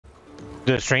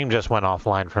The stream just went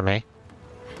offline for me.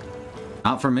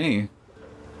 Not for me.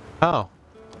 Oh.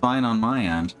 Fine on my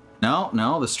end.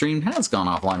 No, the stream has gone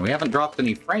offline. We haven't dropped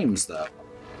any frames, though.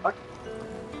 What?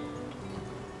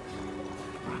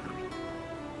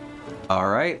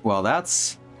 Alright, well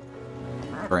that's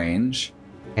strange.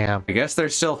 Yeah. I guess they're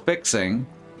still fixing.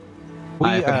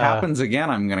 If it happens again,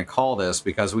 I'm going to call this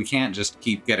because we can't just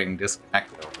keep getting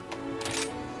disconnected over.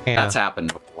 Yeah. That's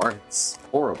happened before. It's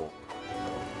horrible.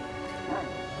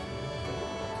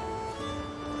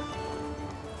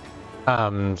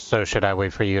 So should I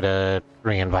wait for you to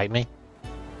re-invite me?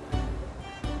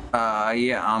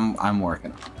 Yeah, I'm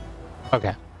working on it.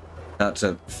 Okay.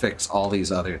 To fix all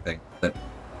these other things that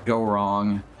go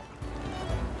wrong.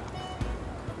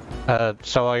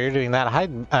 So while you're doing that, hi,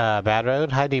 Bad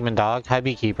Road, hi, Demon Dog, hi,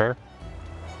 Beekeeper.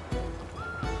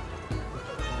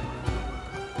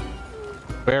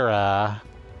 We're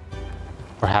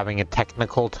having a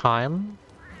technical time.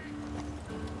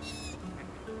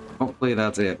 Hopefully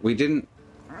that's it. We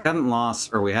hadn't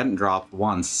lost, or we hadn't dropped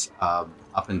once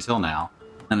up until now.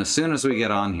 And as soon as we get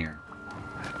on here,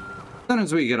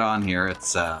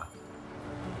 it's not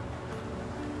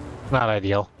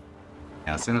ideal.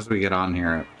 Yeah, as soon as we get on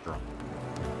here,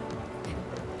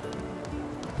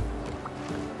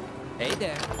 Hey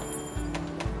there.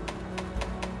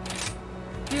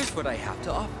 Here's what I have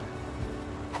to offer.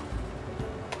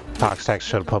 Toxtech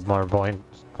should put more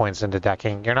points into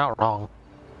decking. You're not wrong.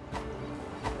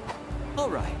 All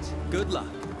right. Good luck.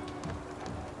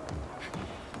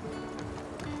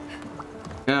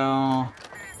 go.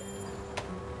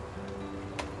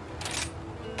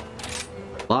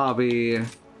 Lobby.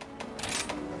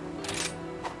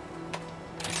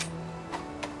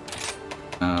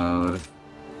 Mode.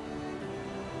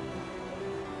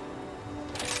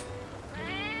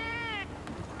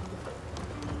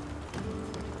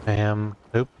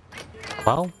 Oop.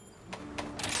 Well.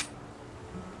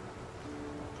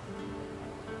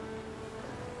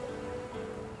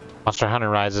 Monster Hunter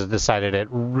Rise has decided it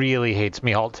really hates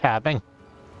me alt-tabbing.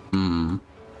 Hmm.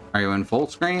 Are you in full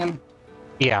screen?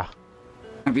 Yeah.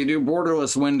 If you do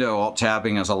borderless window,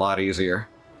 alt-tabbing is a lot easier.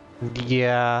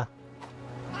 Yeah.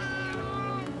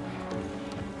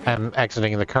 I'm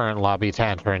exiting the current lobby to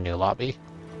enter a new lobby.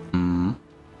 Hmm.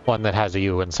 One that has a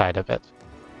U inside of it.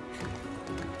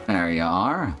 There you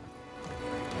are.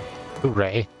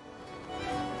 Hooray.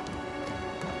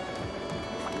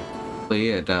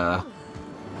 Yeah,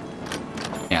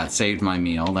 it saved my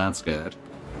meal. That's good.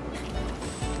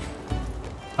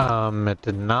 It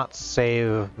did not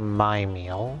save my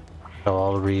meal, so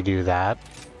I'll redo that.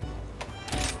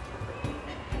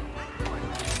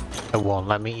 It won't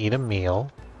let me eat a meal.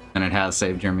 And it has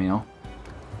saved your meal?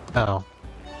 Oh.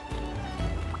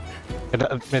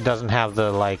 It doesn't have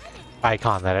the, like,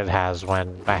 icon that it has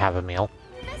when I have a meal.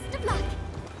 Best of luck.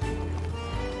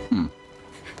 Hmm.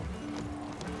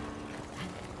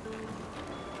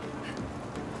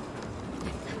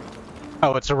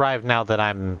 Oh, it's arrived now that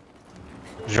I'm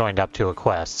joined up to a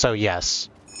quest, so yes.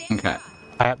 Okay.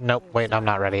 Nope, wait, I'm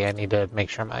not ready. I need to make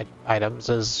sure my items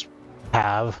is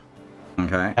have.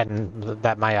 Okay. And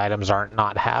that my items aren't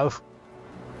not have.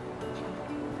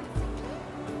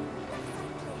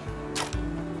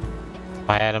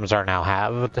 My items are now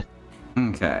halved.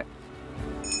 Okay.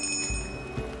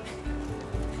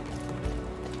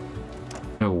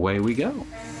 Away we go.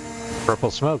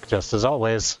 Purple smoke, just as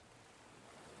always.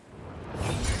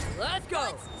 Let's go.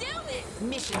 Let's do this.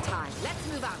 Mission time. Let's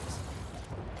move out.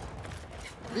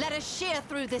 Let us shear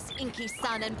through this inky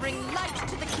sun and bring light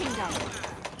to the kingdom.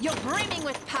 You're brimming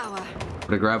with power.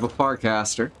 To grab a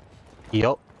Farcaster.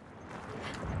 Yup.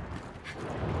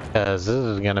 Because this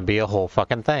is gonna be a whole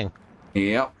fucking thing.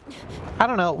 Yep. I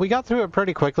don't know, we got through it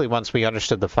pretty quickly once we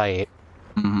understood the fight.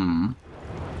 Mm-hmm.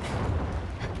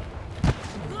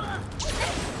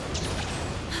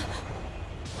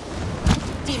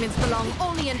 Demons belong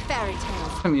only in fairy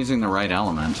tales. I'm using the right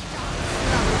element.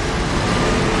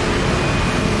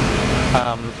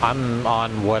 I'm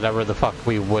on whatever the fuck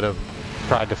we would have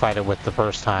tried to fight it with the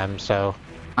first time, so...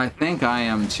 I think I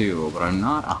am too, but I'm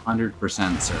not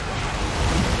 100% certain.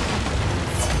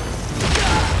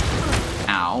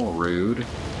 Ow, rude.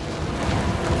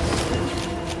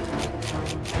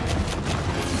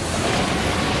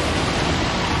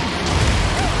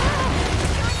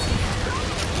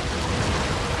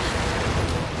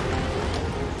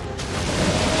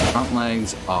 Front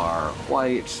legs are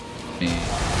white.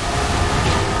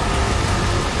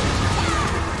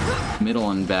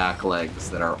 Middle and back legs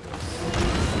that are...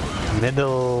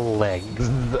 Middle legs.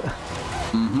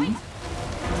 Mm-hmm.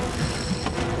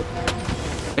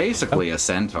 Basically a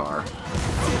centaur.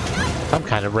 Some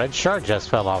kind of red shard just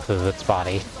fell off of its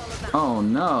body. Oh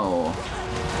no.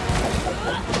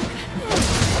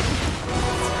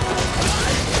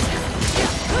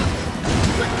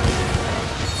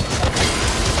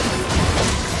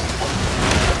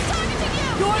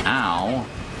 Ow.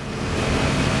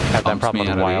 Had that problem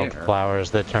with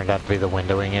wildflowers that turned out to be the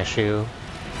windowing issue.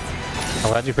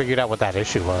 I'm glad you figured out what that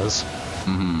issue was.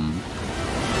 Mm-hmm.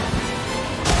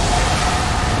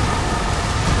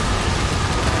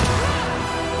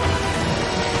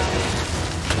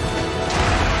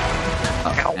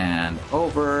 Up and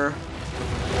over.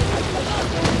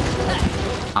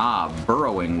 Ah,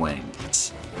 burrowing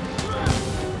wings.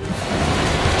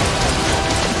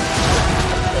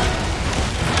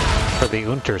 For the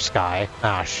Untersky.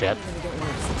 Ah, shit.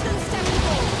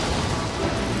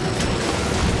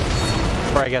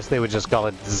 Or I guess they would just call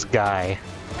it Sky.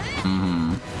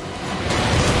 Mm-hmm.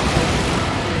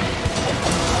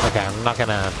 Okay, I'm not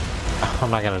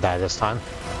gonna die this time.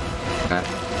 Okay.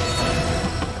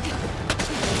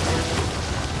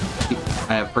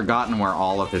 I have forgotten where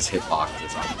all of his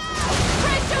hitboxes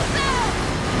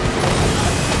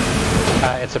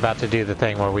are. It's about to do the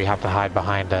thing where we have to hide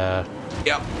behind a...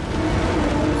 Yep.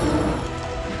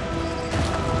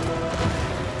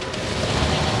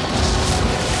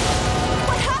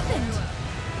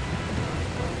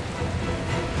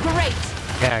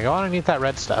 Yeah, go on and eat that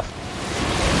red stuff.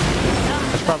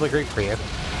 That's probably great for you.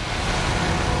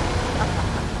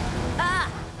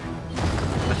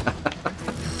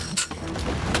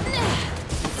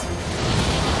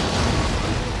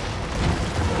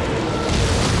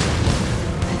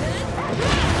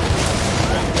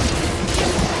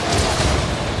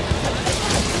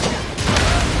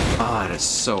 Oh, it is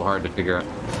so hard to figure out.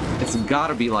 It's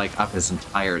gotta be like up his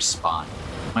entire spine.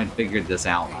 I figured this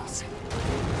out.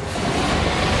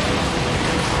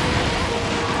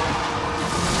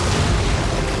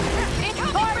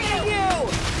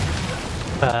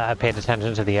 I paid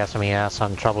attention to the SMES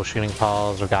on troubleshooting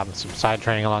calls. We've gotten some side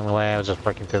training along the way. I was just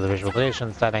working through the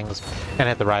visualization settings and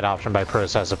hit the right option by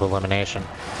process of elimination.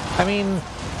 I mean,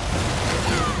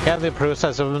 yeah, the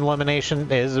process of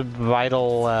elimination is a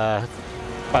vital,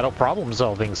 vital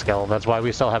problem-solving skill. That's why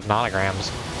we still have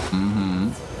nanograms. Mm-hmm.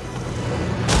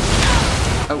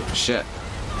 Oh, shit.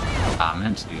 I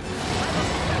meant to do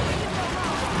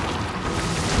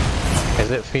that. Is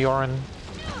it Fiorin?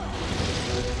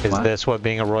 Is this what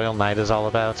being a royal knight is all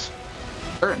about?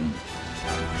 Certain.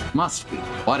 Must be.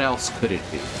 What else could it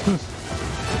be?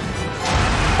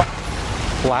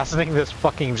 Blasting this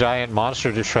fucking giant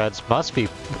monster to shreds must be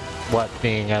what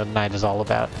being a knight is all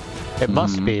about. It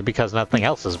must be, because nothing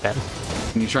else has been.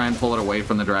 Can you try and pull it away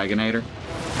from the Dragonator?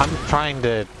 I'm trying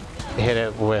to hit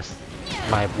it with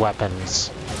my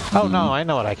weapons. Oh no, I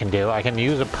know what I can do. I can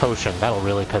use a potion. That'll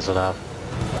really piss it off.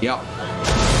 Yep.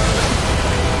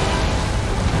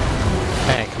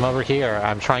 Hey, come over here.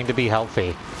 I'm trying to be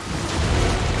healthy.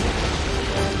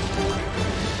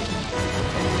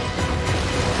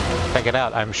 Check it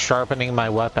out. I'm sharpening my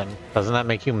weapon. Doesn't that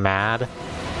make you mad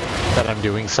that I'm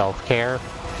doing self-care?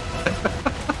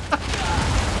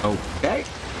 Okay.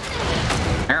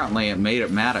 Apparently it made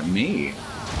it mad at me.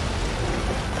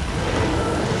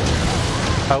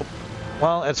 Oh.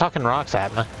 Well, it's hucking rocks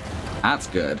at me. That's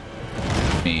good.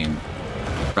 I mean,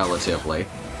 relatively.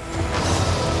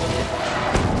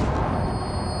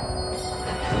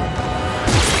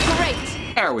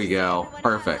 Great. There we go.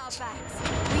 Perfect.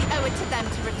 We owe it to them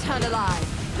to return alive.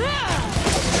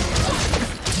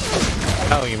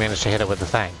 Oh, you managed to hit it with the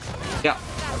thing. Yep.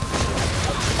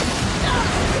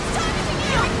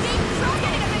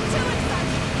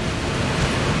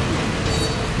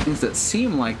 Things that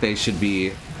seem like they should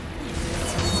be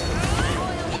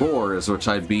roars, which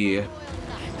I'd be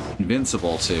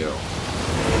invincible to.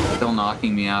 Still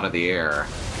knocking me out of the air.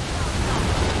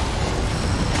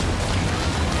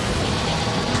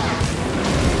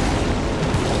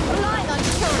 Relying on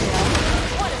Turia.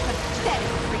 What a pathetic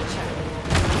creature.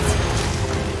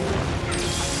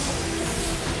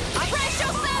 Brace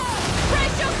yourself!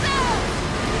 Brace yourself!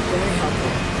 Very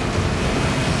helpful.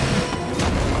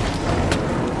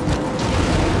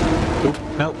 Oop,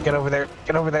 no, get over there.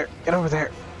 Get over there. Get over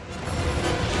there.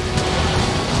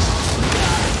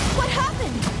 What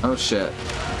happened? Oh shit.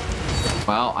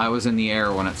 Well, I was in the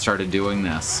air when it started doing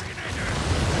this.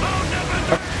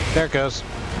 There it goes.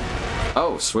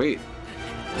 Oh, sweet.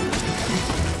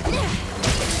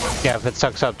 Yeah, if it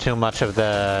sucks up too much of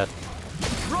the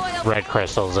red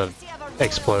crystals, it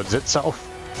explodes itself.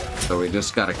 So we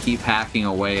just gotta keep hacking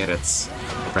away at its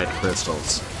red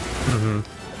crystals.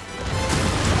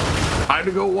 Time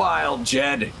to go wild,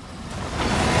 Jed.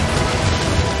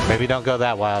 Maybe don't go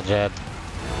that wild, Jed.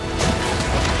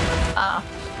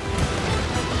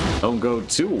 Don't go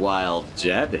too wild,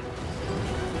 Jed.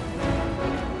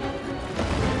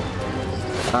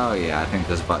 Oh yeah, I think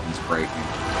this button's breaking.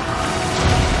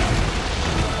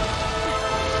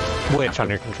 Which, on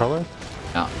your controller?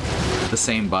 No, the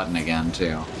same button again,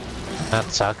 too. That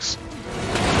sucks.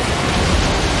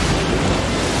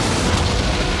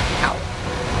 Ow.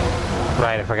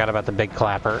 Right, I forgot about the big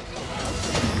clapper.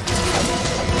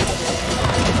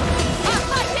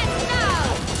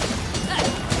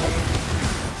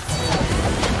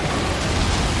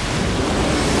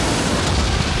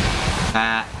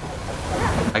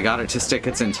 I got it to stick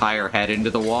its entire head into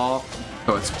the wall,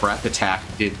 so its breath attack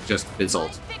did just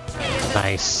fizzled.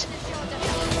 Nice.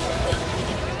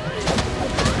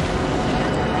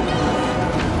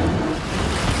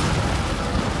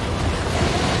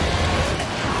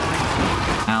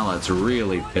 Now let's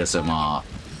really piss him off.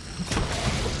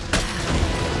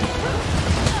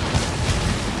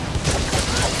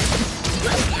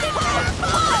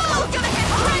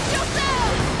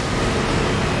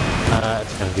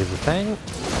 It's gonna do the thing.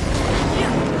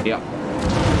 Yep.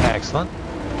 Excellent.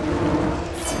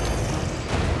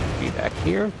 Be back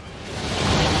here.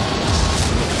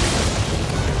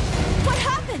 What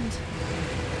happened?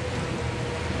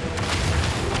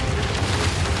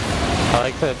 I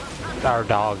like that our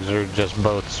dogs are just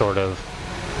both sort of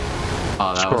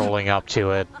scrolling up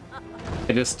to it.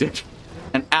 I just did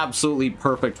an absolutely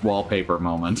perfect wallpaper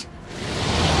moment.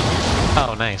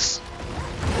 Oh, nice.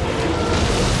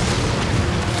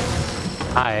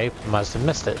 I must have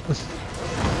missed it. Failure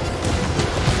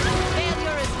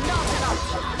is not an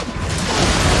option.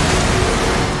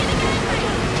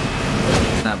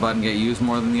 Does that button get used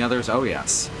more than the others? Oh,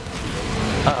 yes.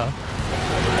 Uh-oh.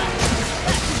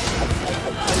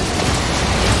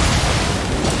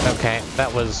 Okay,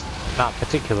 that was not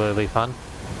particularly fun.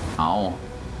 Oh.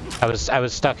 I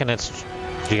was stuck in its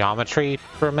geometry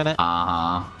for a minute.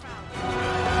 Uh-huh.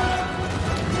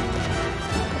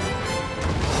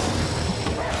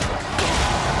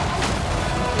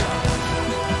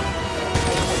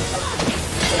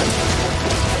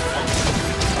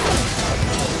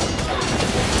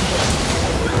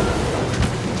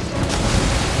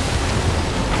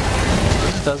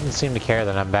 Doesn't seem to care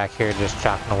that I'm back here just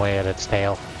chopping away at its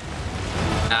tail.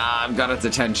 I've got its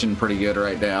attention pretty good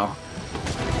right now.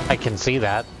 I can see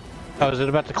that. Oh, is it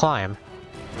about to climb?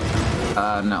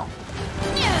 No.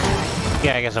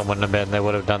 Yeah, I guess it wouldn't have been. They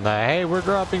would have done that, hey, we're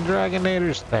dropping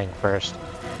Dragonators thing first.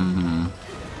 Mm-hmm.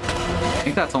 I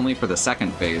think that's only for the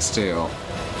second phase, too.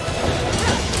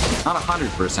 Not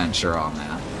 100% sure on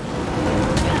that.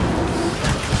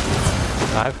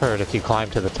 I've heard if you climb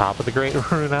to the top of the Great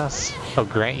Ruinous, he'll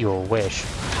grant you a wish.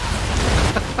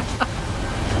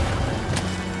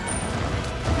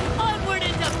 Onward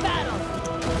into battle.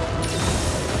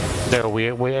 Is there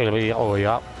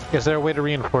a way to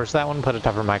reinforce that one? Put a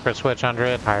tougher micro switch under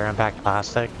it, higher impact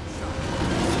plastic?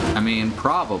 I mean,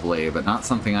 probably, but not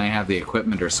something I have the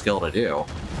equipment or skill to do.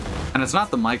 And it's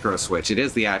not the micro switch, it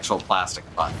is the actual plastic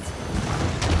button.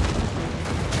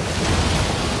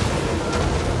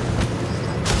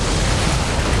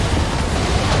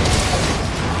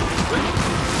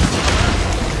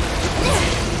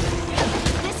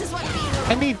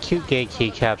 I need cute gay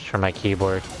keycaps for my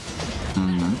keyboard.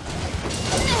 Mm-hmm.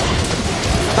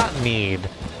 Not need.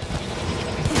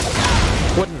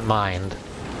 Wouldn't mind.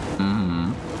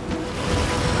 Mm-hmm.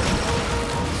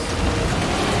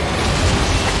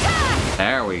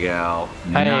 There we go.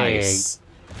 Nice.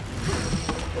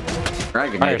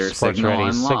 Dragonator signal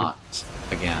unlocked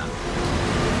again.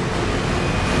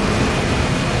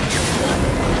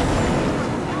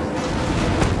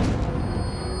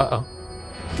 Uh-oh.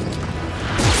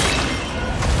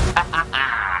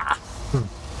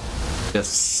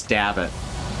 Just stab it.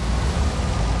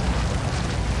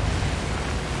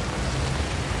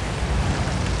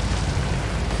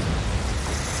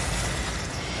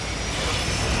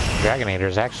 Dragonator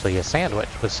is actually a sandwich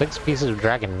with 6 pieces of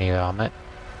dragon meat on it.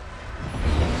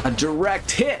 A direct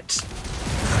hit!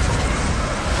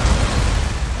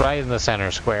 Right in the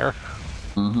center square.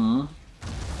 Mm-hmm.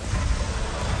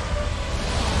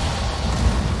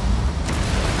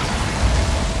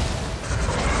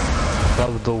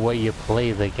 Love the way you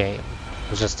play the game.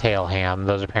 It's just tail ham.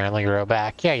 Those apparently grow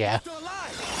back. Yeah, yeah.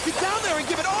 Get down there and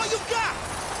give it all you got!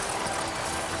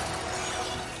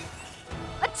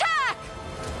 Attack!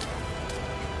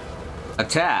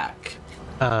 Attack!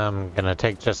 I'm gonna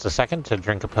take just a second to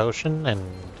drink a potion and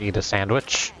eat a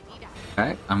sandwich.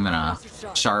 Okay, I'm gonna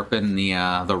sharpen the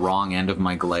wrong end of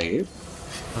my glaive.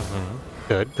 Mm-hmm.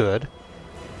 Good, good.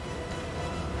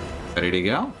 Ready to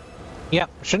go? Yeah,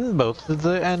 shouldn't both of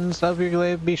the ends of your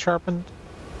glaive be sharpened?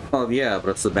 Oh yeah,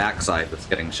 but it's the backside that's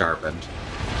getting sharpened.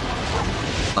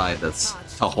 Side that's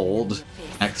to hold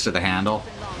next to the handle.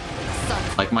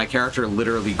 Like, my character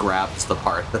literally grabs the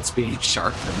part that's being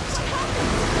sharpened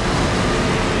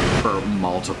for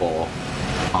multiple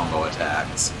combo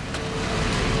attacks.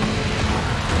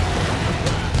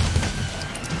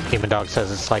 Demon Dog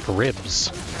says it's like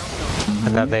ribs,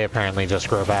 and that they apparently just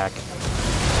grow back.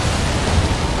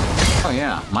 Oh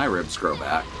yeah, my ribs grow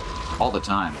back all the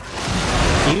time.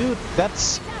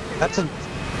 That's a...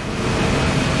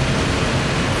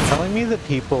 Telling me that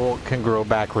people can grow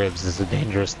back ribs is a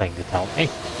dangerous thing to tell me.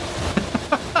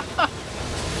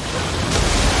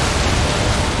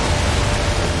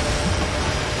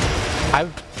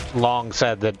 I've long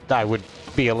said that I would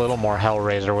be a little more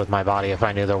Hellraiser with my body if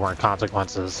I knew there weren't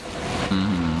consequences.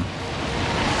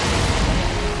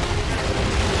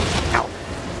 Ow.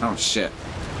 Oh shit.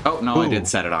 Oh no, Ooh. I did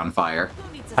set it on fire.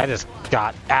 I just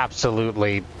got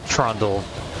absolutely trundled.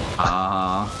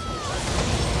 Oh,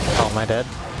 am I dead?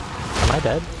 Am I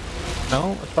dead?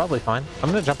 No, it's probably fine. I'm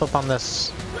gonna jump up on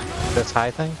this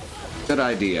high thing. Good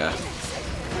idea.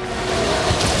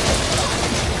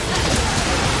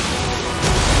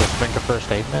 Just drink a first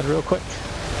aid med real quick.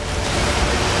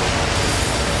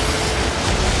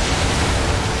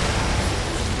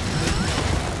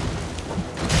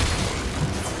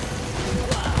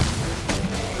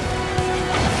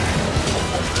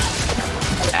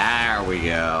 There we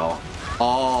go.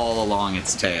 All along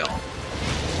its tail.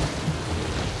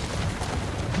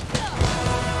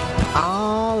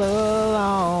 All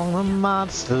along the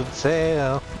monster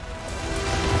tail,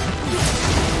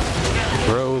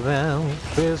 grow them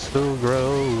crystal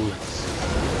growths.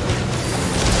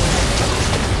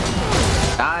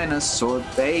 Dinosaur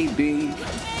baby.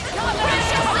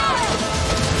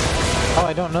 Oh,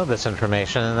 I don't know this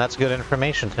information, and that's good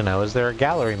information to know. Is there a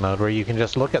gallery mode where you can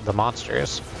just look at the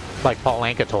monsters, like Paul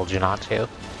Anka told you not to?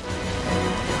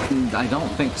 I don't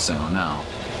think so, no.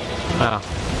 Oh.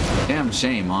 Damn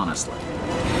shame, honestly.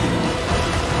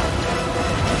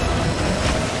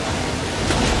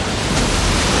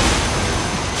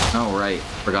 Oh, right.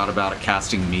 Forgot about a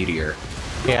casting meteor.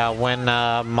 Yeah, when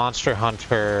Monster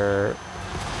Hunter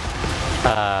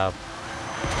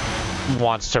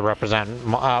wants to represent,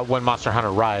 when Monster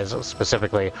Hunter Rise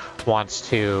specifically wants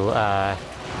to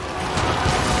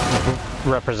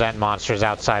represent monsters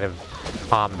outside of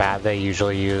combat, they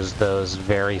usually use those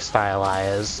very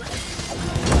stylized,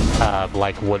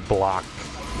 like woodblock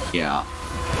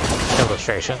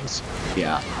illustrations.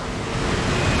 Yeah.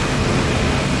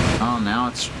 Oh, now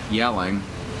it's yelling.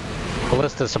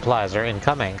 Ballista supplies are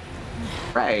incoming.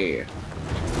 Right.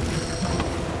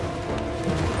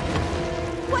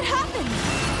 What happened?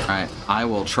 Alright, I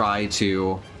will try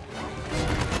to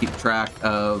keep track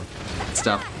of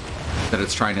stuff that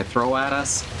it's trying to throw at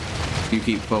us. You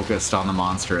keep focused on the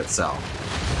monster itself.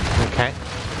 Okay.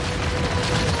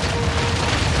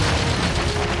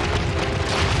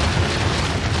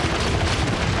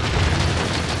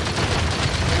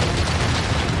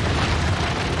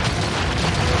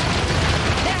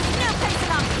 There's no place in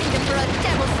our kingdom for a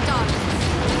devil's daughter.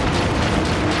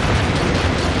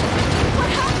 What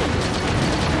happened?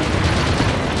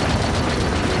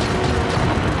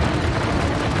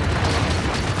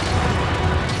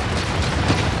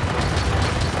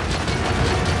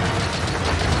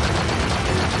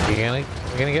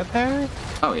 You gonna get there?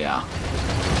 Oh, yeah.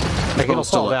 Like, it'll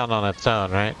fall down on its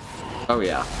own, right? Oh,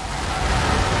 yeah.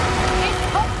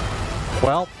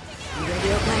 Well, You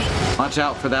ready, Oakley? Watch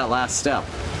out for that last step.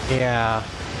 yeah.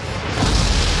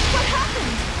 What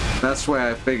happened? Best way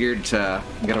I figured to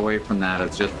get away from that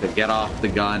is just to get off the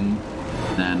gun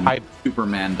and then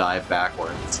Superman dive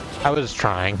backwards. I was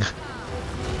trying.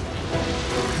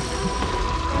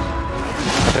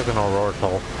 I took an Aurora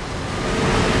toll.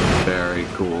 Very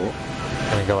cool.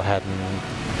 I'm gonna go ahead and...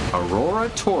 Aurora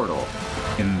Turtle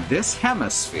in this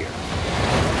hemisphere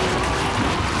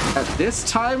at this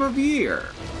time of year.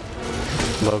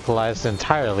 localized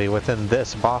entirely within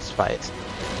this boss fight.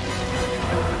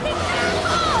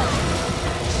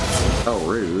 Oh,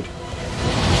 rude.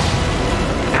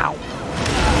 Ow.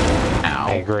 Ow.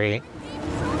 I agree.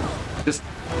 Just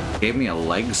gave me a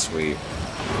leg sweep.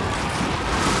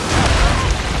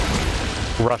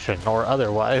 Russian or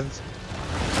otherwise.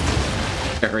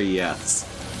 Very yes.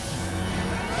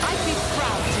 I'd be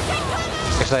proud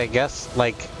to. Actually, I guess,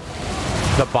 like,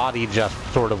 the body just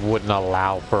sort of wouldn't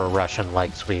allow for a Russian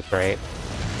leg sweep, right?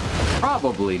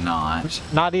 Probably not.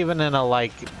 Not even in a,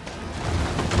 like,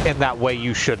 in that way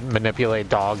you shouldn't manipulate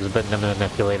dogs, but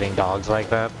manipulating dogs like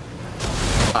that.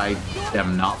 I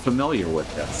am not familiar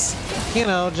with this. You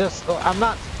know, just, I'm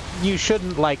not, you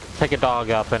shouldn't, like, pick a dog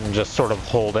up and just sort of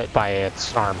hold it by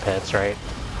its armpits, right?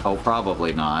 Oh,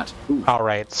 probably not.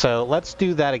 Alright, so let's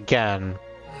do that again,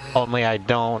 only I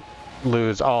don't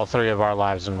lose all 3 of our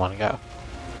lives in one go.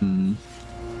 Hmm.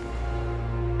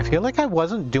 I feel like I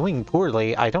wasn't doing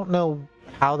poorly. I don't know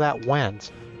how that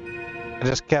went. I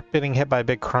just kept getting hit by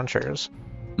big crunchers.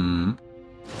 Hmm.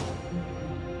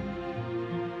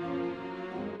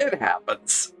 It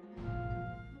happens.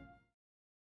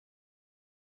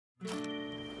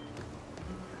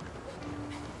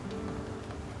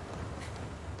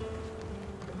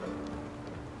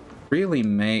 Really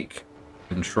make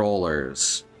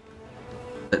controllers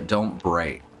that don't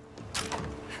break.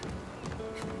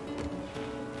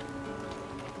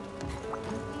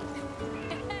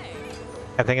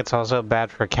 I think it's also bad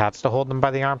for cats to hold them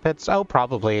by the armpits. Oh,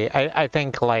 probably. I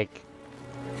think, like,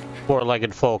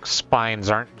 four-legged folks' spines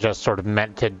aren't just sort of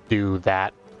meant to do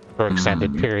that for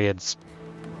extended periods.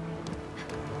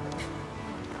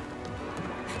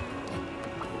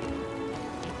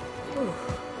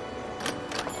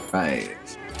 Right.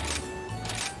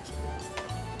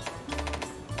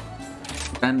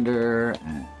 Fender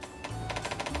and...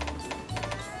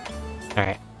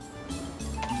 Alright.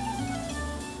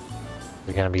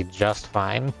 We're gonna be just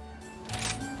fine.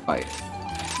 Fight.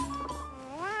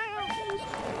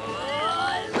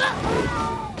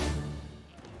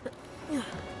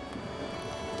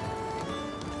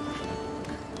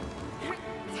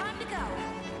 Time to go.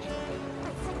 Right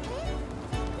side clear,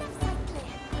 left side clear.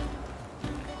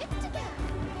 Good to go.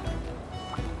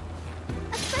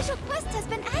 A special quest has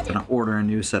been added. I'm gonna order a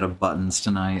new set of buttons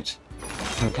tonight.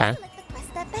 Okay. Select the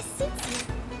quest that best suits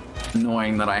you.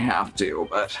 Annoying that I have to,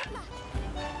 but...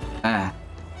 Ah.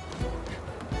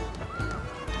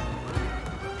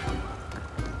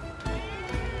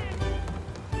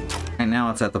 And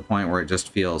now it's at the point where it just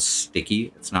feels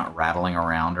sticky. It's not rattling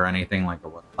around or anything like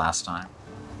it was last time.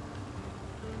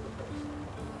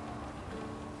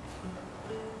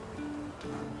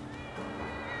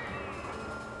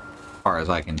 As far as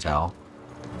I can tell.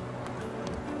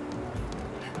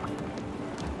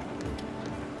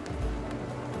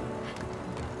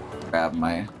 Grab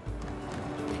my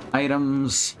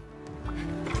items.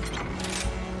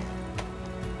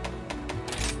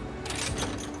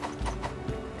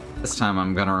 This time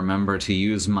I'm gonna remember to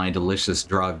use my delicious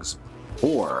drugs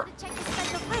or Check the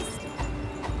special quest.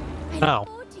 I Oh. look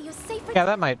forward to your safe Yeah,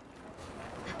 that might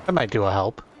do a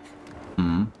help.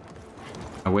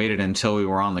 I waited until we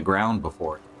were on the ground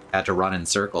before. Had to run in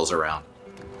circles around.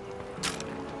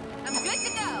 I'm good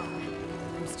to go.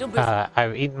 I'm still busy.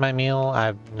 I've eaten my meal.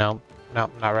 Nope,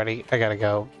 not ready. I gotta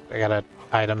go. I gotta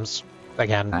items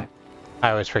again. Okay.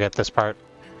 I always forget this part.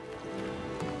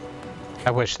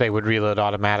 I wish they would reload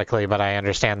automatically, but I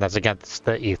understand that's against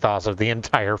the ethos of the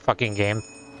entire fucking game.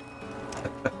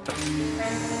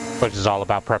 Which is all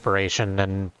about preparation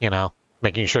and, you know,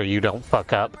 making sure you don't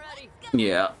fuck up.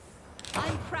 Yeah.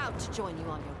 I'm proud to join you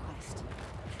on your quest.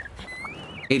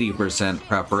 80%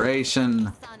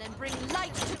 preparation, Sun and bring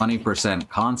light to 20%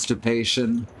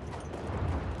 constipation.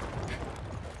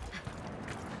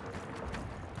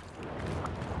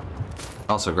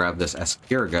 Also grab this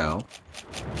escargot.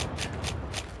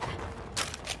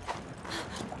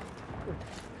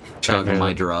 Chug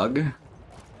my drug.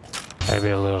 Maybe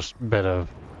a little bit of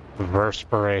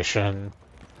verspiration.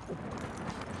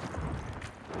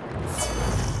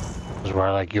 Is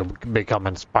where, like, you become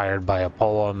inspired by a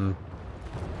poem,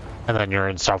 and then you're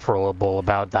insufferable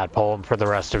about that poem for the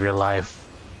rest of your life.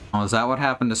 Oh, is that what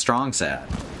happened to Strong Sad?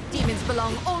 demons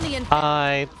belong only in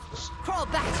I crawl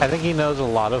back to think he knows a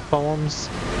lot of poems.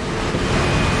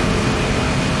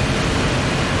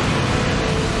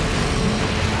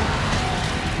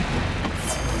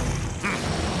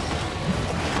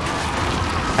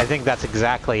 I think that's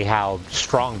exactly how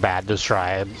Strong Bad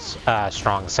describes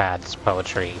Strong Sad's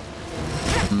poetry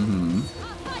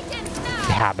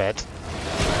habit.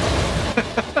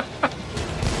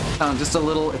 Just a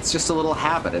little. It's just a little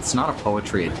habit. It's not a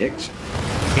poetry addiction.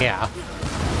 Yeah.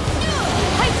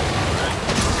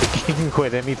 He can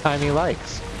quit anytime he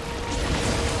likes.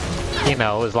 You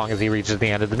know, as long as he reaches the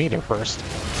end of the meter first.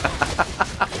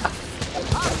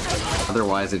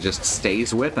 Otherwise, it just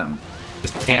stays with him.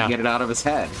 Just can't get it out of his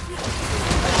head.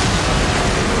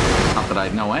 Not that I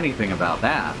know anything about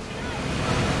that.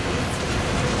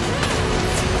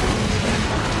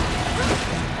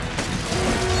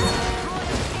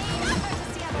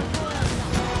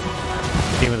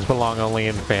 Demons belong only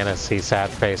in fantasy,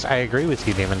 sad face. I agree with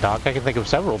you, Demon Dog. I can think of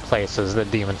several places that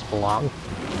demons belong.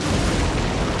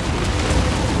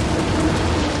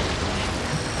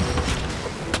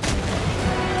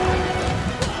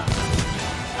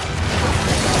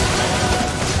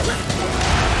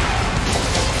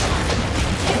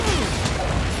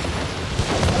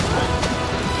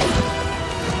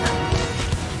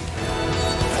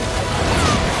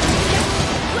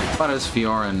 does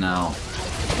Fiora know?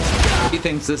 He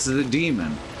thinks this is a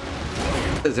demon.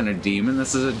 This isn't a demon,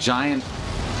 this is a giant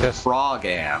frog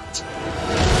ant.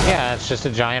 Yeah, it's just a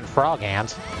giant frog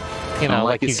ant. You know,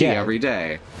 like you see get every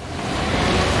day.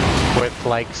 with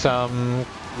like some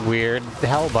weird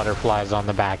hell butterflies on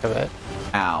the back of it.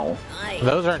 Ow.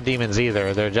 Those aren't demons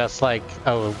either. They're just like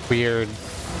a weird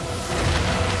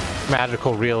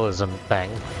magical realism thing.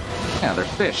 Yeah, they're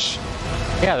fish.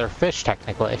 Yeah, they're fish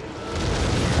technically.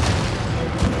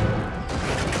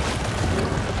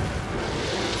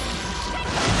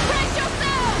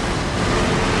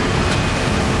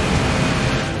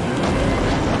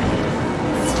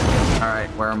 Alright,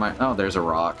 where am I? Oh, there's a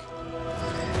rock.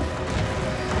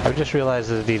 I've just realized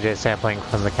there's a DJ sampling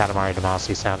from the Katamari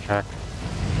Damacy soundtrack.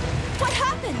 What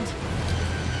happened?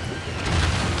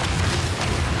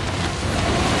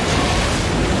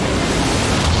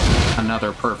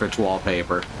 Another perfect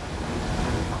wallpaper.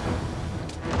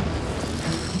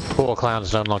 Cool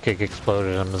clowns don't look like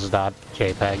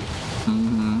explosions.jpg.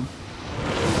 Mm-hmm.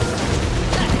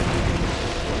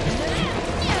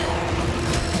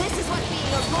 This is what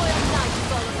being a royal knight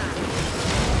is all about.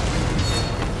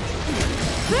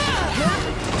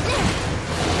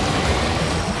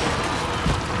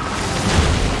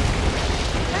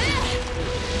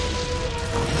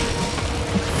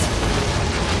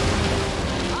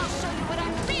 I'll show you what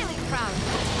I'm really proud of.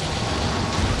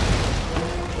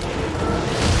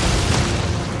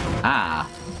 Ah,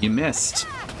 you missed.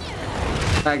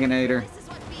 Dragonator. This is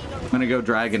what being a I'm gonna go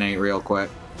Dragonate real quick.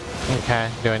 Okay,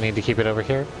 do I need to keep it over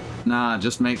here? Nah,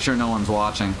 just make sure no one's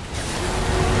watching.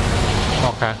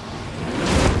 Okay.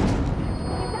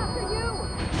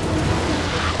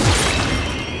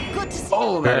 good to see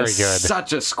Oh, that Very is good.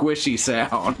 such a squishy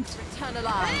sound. return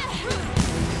alive.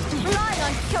 Relying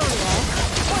on Courier.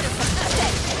 What a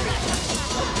pathetic.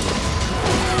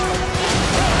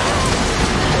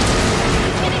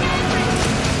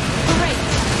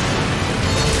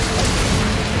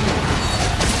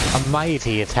 A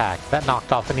mighty attack. That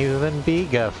knocked off an even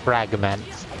bigger fragment.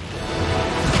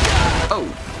 Oh!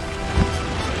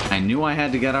 I knew I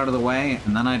had to get out of the way,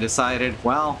 and then I decided,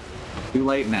 well, too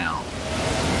late now.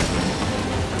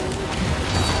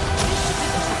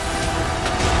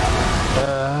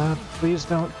 Please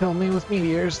don't kill me with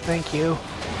meteors, thank you.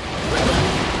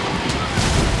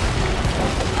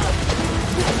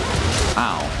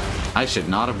 Ow. I should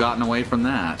not have gotten away from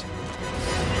that.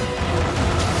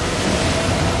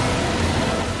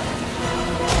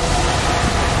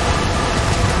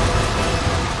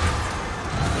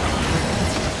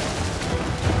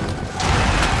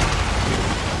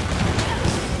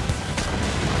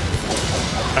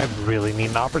 I really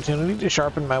need an opportunity to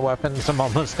sharpen my weapons. I'm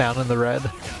almost down in the red.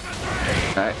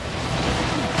 Okay.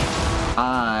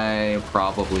 I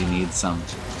probably need some.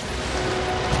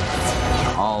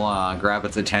 I'll grab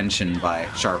its attention by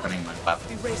sharpening my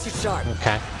weapon.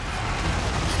 Okay.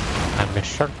 I'm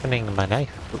sharpening my knife.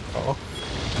 Oh.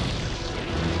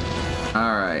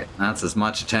 Alright, that's as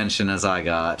much attention as I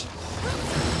got.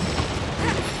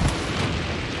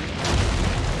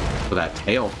 For that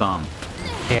tail thumb.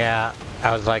 Yeah,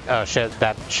 I was like, oh shit,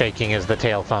 that shaking is the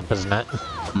tail thump, isn't it?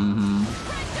 Mm-hmm.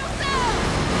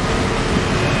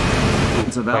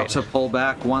 It's about to pull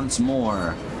back once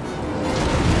more.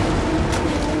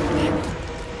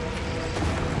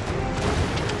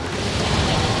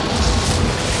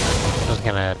 Just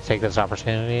gonna take this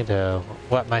opportunity to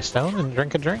wet my stone and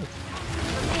drink a drink.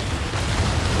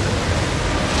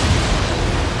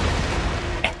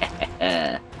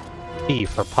 P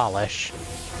for polish.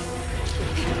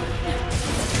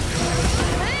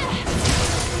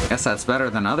 Guess that's better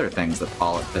than other things that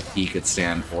P could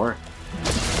stand for.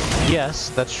 Yes,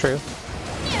 that's true.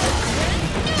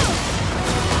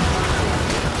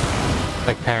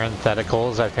 Like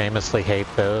parentheticals, I famously hate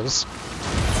those.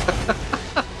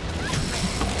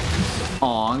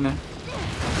 Pong.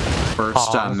 First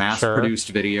Pong, mass-produced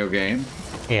video game.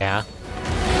 Yeah.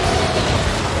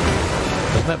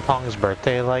 Wasn't it Pong's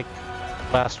birthday, like,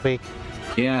 last week?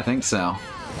 Yeah, I think so.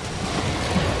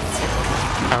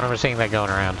 I remember seeing that going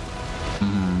around.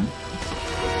 Mm-hmm.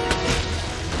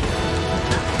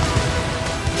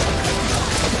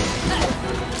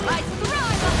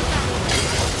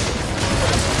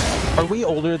 Are we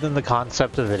older than the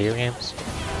concept of video games?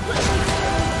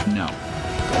 No.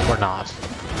 We're not.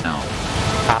 No.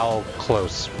 How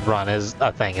close run is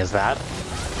a thing is that?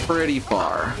 Pretty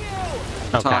far.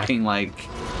 Okay. Talking like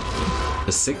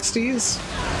the 60s?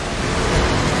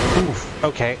 Oof,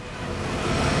 okay.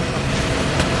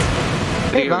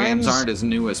 Video Hey, games Vines. aren't as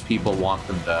new as people want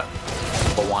them to,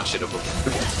 or want you to believe.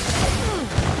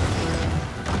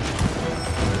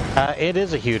 It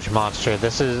is a huge monster.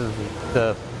 This is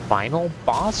the final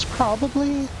boss,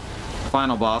 probably?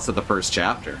 Final boss of the first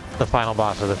chapter. The final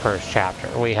boss of the first chapter.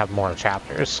 We have more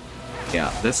chapters. Yeah,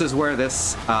 this is where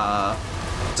this Sunbreak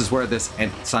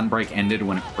ended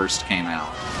when it first came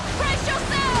out. Brace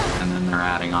yourself! And then they're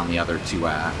adding on the other 2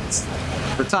 acts.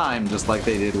 For time, just like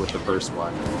they did with the first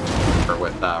one. Or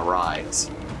with Rise.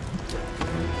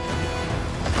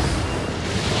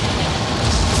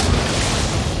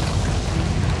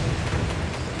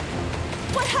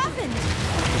 What happened?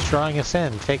 He's drawing us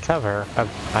in. Take cover.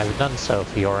 I've done so,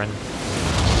 Fiorin.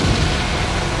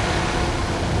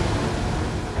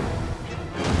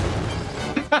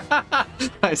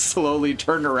 I slowly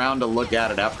turned around to look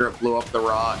at it after it blew up the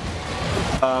rock.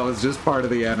 It was just part of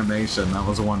the animation. That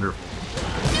was wonderful.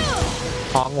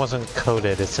 Pong wasn't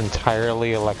coded. It's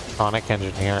entirely electronic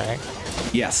engineering.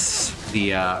 Yes,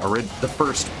 the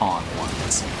first Pong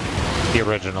ones. The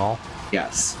original.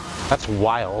 Yes. That's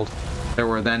wild. There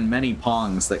were then many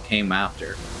Pongs that came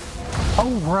after.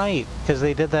 Oh, right. Because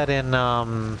they did that in,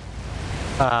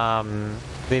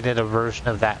 they did a version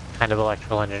of that kind of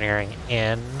electrical engineering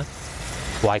in...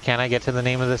 Why can't I get to the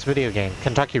name of this video game?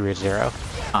 Kentucky Route Zero.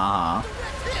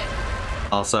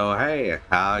 Also, hey,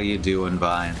 how you doing,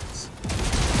 Vines?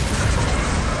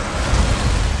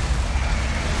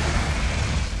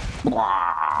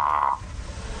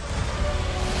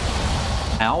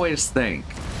 I always think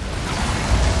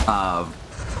of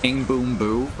King Boom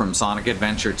Boo from Sonic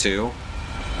Adventure 2.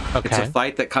 Okay. It's a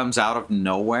fight that comes out of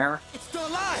nowhere. It's still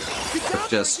alive. Get down there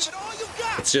and give it all you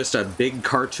got. It's just a big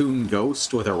cartoon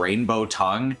ghost with a rainbow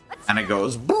tongue, and it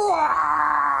goes.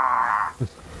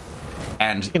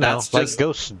 And You know, that's like just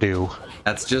ghosts do.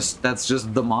 that's just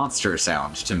the monster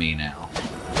sound to me now.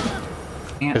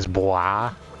 Is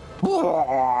blah.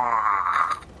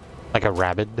 Like a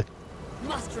rabbit.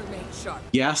 Must remain sharp.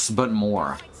 Yes, but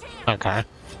more. Okay.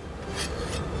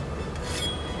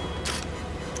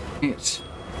 Right.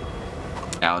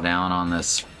 Chow down on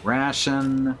this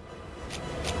ration.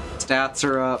 Stats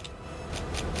are up.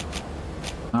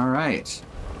 All right.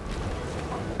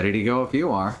 Ready to go if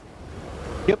you are.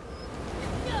 Yep.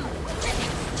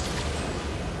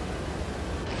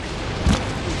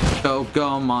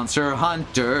 Go monster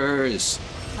hunters.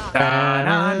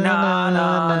 Are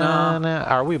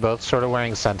we both sort of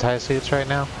wearing Sentai suits right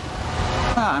now?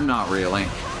 I'm not really.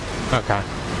 Okay.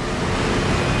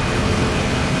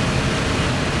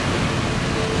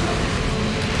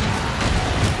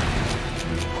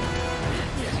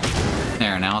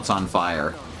 There, now it's on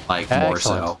fire. Like, more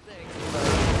so.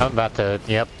 Excellent. I'm about to,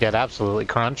 yep, get absolutely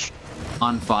crunched.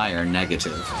 On fire,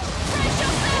 negative.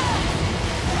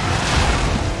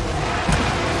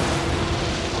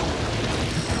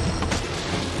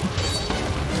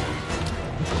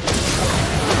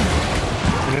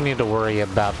 You don't need to worry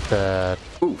about the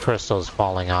Ooh. crystals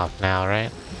falling off now, right?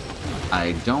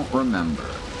 I don't remember.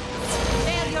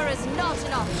 Failure is not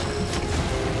an option.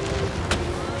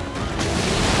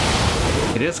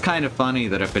 It is kind of funny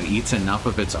that if it eats enough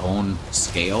of its own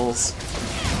scales,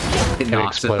 it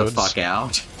knocks it the explodes. fuck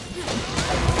out.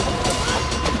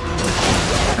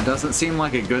 It doesn't seem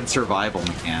like a good survival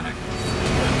mechanic.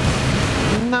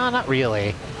 No, not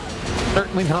really.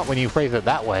 Certainly not when you phrase it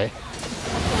that way.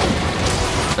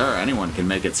 Sure, anyone can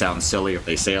make it sound silly if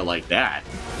they say it like that.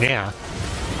 Yeah.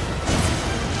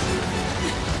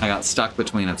 I got stuck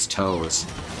between its toes.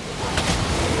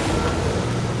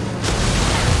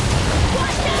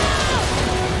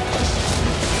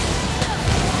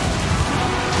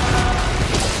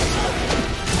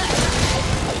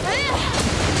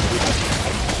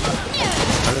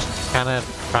 I'm just kind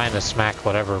of trying to smack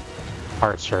whatever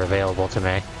parts are available to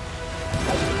me.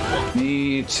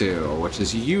 Me too, which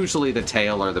is usually the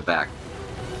tail or the back,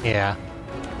 Yeah.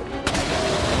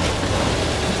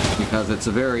 because it's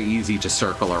very easy to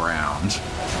circle around.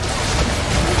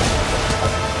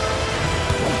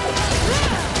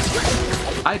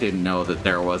 I didn't know that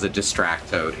there was a distract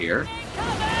toad here.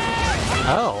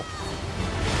 Oh.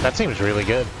 That seems really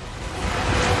good.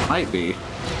 Might be.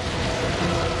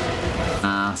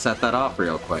 Set that off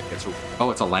real quick. It's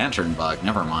a lantern bug.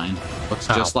 Never mind. Looks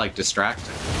just like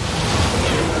distracted.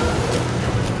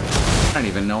 I don't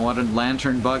even know what a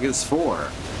lantern bug is for.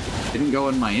 Didn't go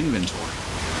in my inventory.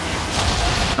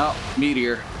 Oh,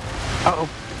 meteor. Uh-oh.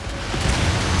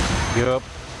 Yup.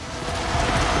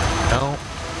 No.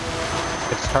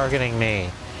 It's targeting me.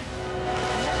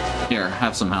 Here,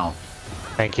 have some health.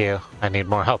 Thank you. I need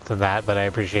more help than that, but I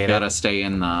appreciate Gotta it. stay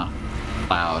in the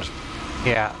cloud.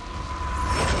 Yeah.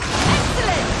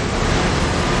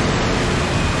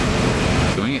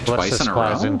 Doing it What's twice the in a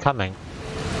supplies row? incoming?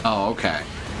 Oh, okay.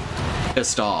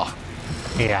 Pissed off.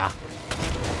 Yeah.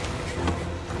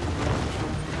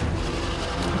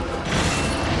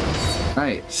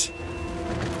 Right.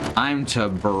 Time to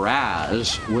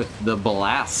barrage with the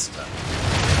blaster.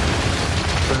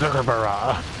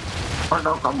 Barrage.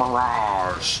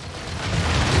 Barrage.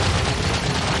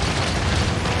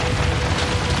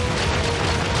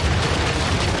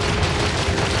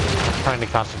 Trying to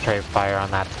concentrate fire on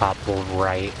that top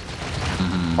right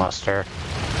cluster.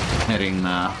 Hitting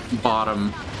the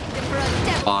bottom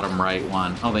right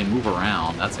one. Oh, they move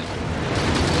around. That's it.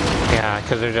 Yeah,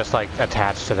 because they're just like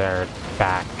attached to their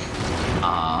back.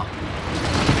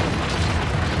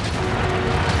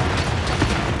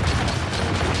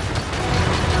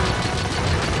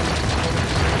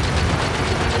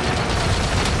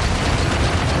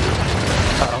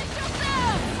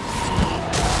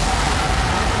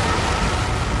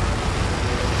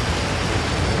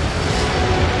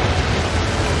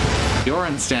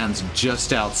 Yoren stands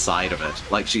just outside of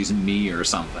it, like she's me or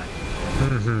something.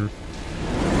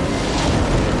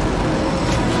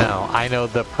 No, I know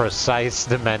the precise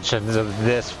dimensions of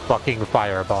this fucking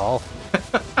fireball.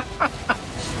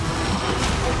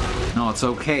 No, it's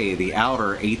okay. The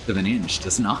outer eighth of an inch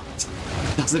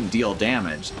doesn't deal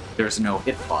damage. There's no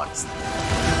hitbox.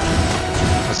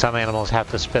 Some animals have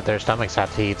to spit, their stomachs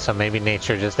have to eat, so maybe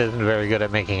nature just isn't very good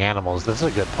at making animals. This is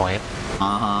a good point.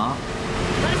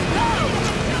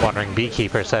 Wandering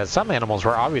Beekeeper says, some animals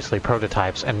were obviously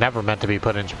prototypes and never meant to be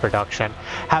put into production.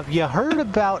 Have you heard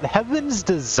about Heaven's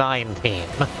design team?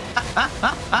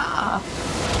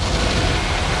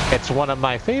 It's one of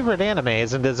my favorite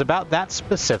animes and is about that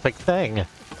specific thing.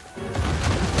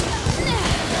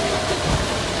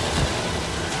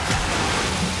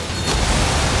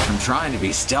 I'm trying to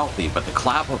be stealthy, but the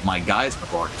clap of my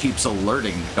Geismagor keeps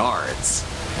alerting the guards.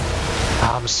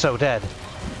 I'm so dead.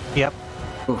 Yep.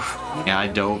 Oof. Yeah, I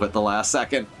dove at the last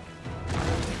second.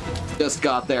 Just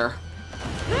got there.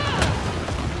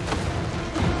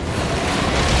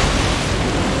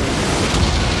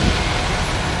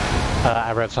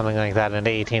 I read something like that in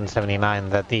 1879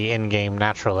 that the in-game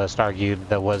naturalist argued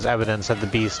there was evidence that the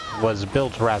beast was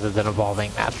built rather than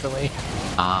evolving naturally.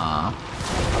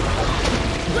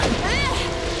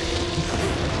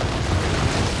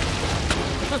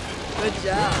 Good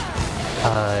job.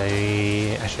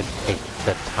 I should take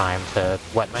the time to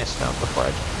wet my stone before I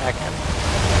jump back in.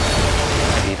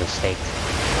 I need a steak.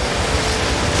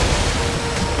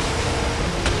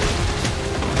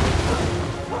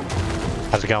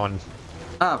 How's it going?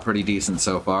 Pretty decent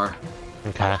so far.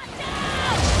 Okay.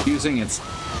 Using its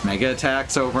mega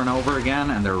attacks over and over again,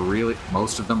 and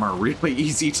most of them are really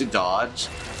easy to dodge.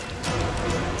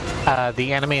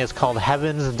 The enemy is called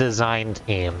Heaven's Design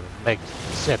Team.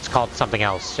 It's called something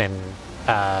else in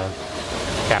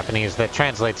Japanese that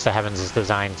translates to Heaven's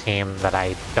Design Team that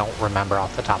I don't remember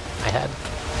off the top of my head.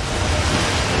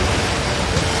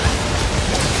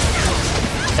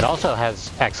 It also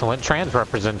has excellent trans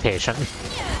representation.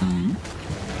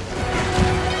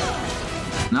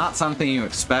 Not something you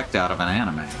expect out of an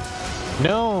anime.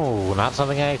 No, not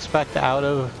something I expect out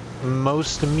of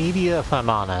most media, if I'm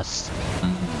honest.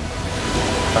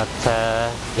 But,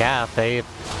 yeah, they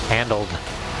handled.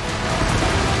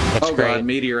 It's oh great. god,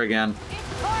 meteor again.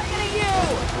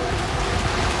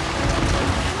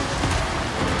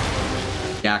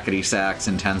 Yakety sax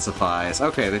intensifies.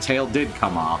 Okay, the tail did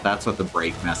come off. That's what the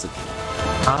break message is.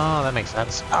 Oh, that makes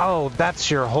sense. Oh,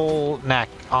 that's your whole neck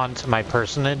onto my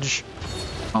personage.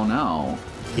 Oh no.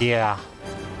 Yeah.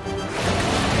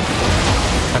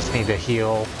 Just need to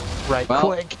heal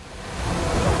quick.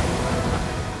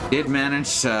 Did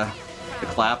manage to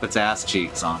clap its ass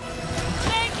cheeks on.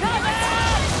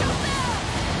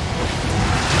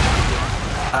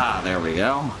 Ah, there we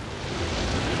go.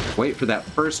 Wait for that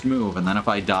first move, and then if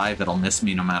I dive, it'll miss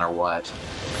me no matter what.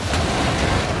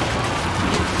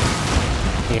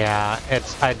 Yeah,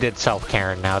 I did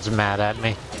self-care and now it's mad at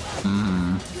me.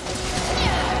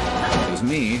 Gives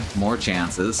me more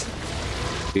chances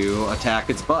to attack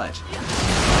its butt.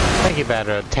 Thank you,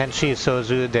 Badro. Tenshi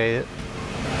Sozu de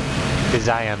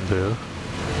Dezayanbu.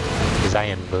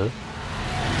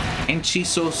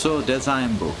 Enchisoso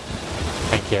Dezaimbu.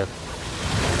 Thank you.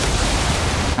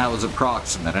 That was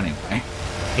approximate anyway.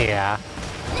 Yeah.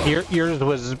 Yours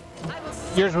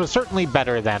was certainly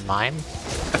better than mine.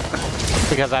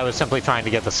 Because I was simply trying to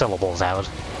get the syllables out.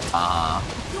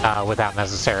 Without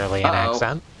necessarily an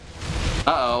accent.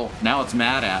 Uh-oh, now it's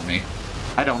mad at me.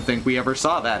 I don't think we ever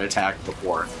saw that attack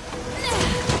before.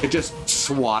 It just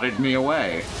swatted me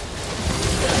away.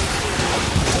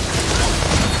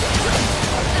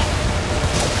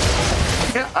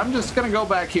 Yeah, I'm just gonna go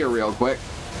back here real quick.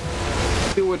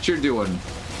 See what you're doing.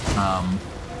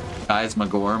 Guys,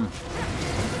 Magorm.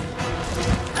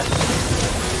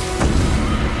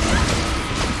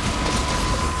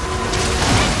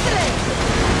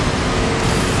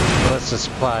 List of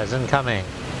supplies incoming.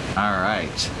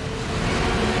 Alright.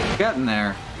 Getting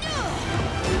there.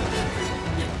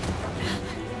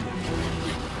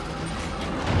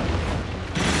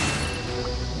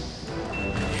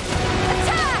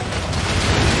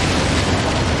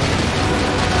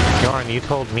 Bjorn, you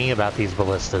told me about these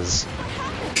ballistas.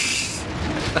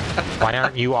 Why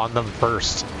aren't you on them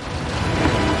first?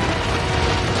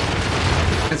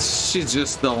 She's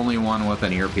just the only one with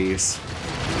an earpiece.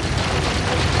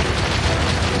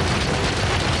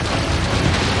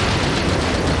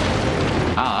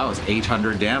 Ah, that was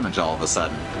 800 damage all of a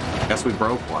sudden. Guess we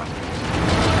broke one.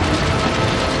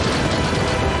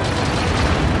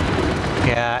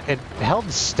 Yeah, it held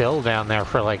still down there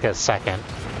for like a second.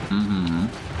 Mm-hmm.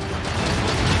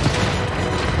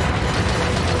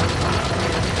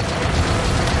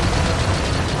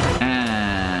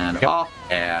 And Yep. off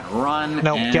and run.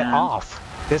 No, and... get off.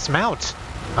 Dismount.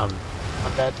 I'm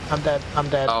dead. I'm dead. I'm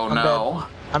dead. Oh I'm no. Dead.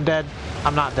 I'm dead.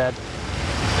 I'm not dead.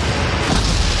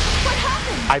 What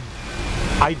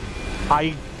happened?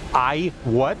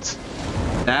 What?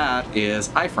 That is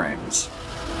iframes.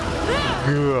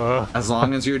 Ugh. As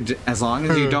long as you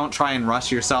don't try and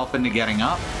rush yourself into getting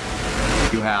up,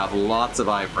 you have lots of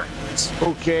iframes.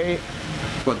 Okay.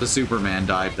 What the Superman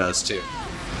dive does too.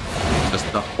 Just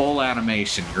the full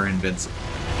animation, you're invincible.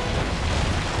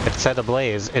 It's set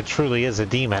ablaze. It truly is a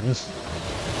demon.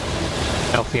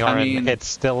 No, Fiorin, I mean- it's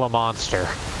still a monster.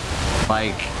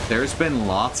 Like, there's been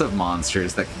lots of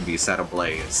monsters that can be set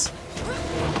ablaze.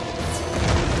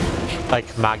 Like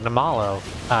Magnamalo,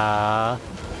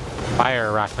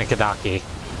 Fire Arachnikadaki.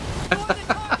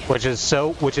 which is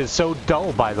so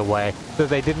dull, by the way, that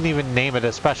they didn't even name it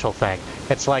a special thing.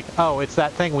 It's like, oh, it's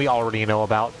that thing we already know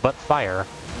about, but fire.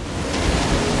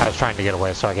 I was trying to get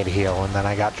away so I could heal, and then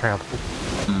I got trampled.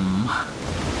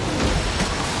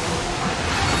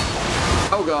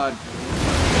 Oh god.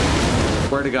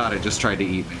 Swear to god, it just tried to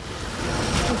eat me.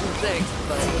 Thanks,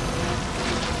 buddy.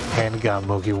 Handgun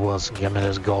Mookie Wilson gave me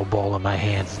this gold ball in my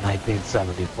hands in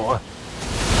 1974.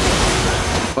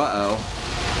 Uh-oh.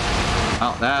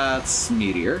 Oh, that's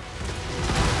Meteor.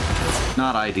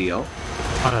 Not ideal.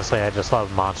 Honestly, I just love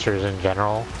monsters in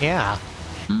general. Yeah.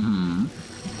 Mm-hmm.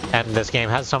 And this game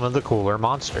has some of the cooler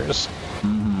monsters.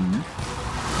 Mm-hmm.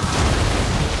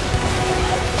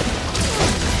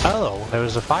 Oh, there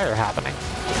was a fire happening.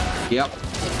 Yep.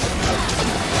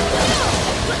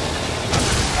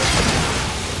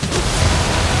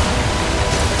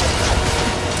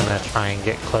 I'm gonna try and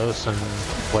get close and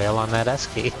wail on that S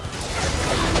key.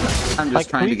 I'm just Like,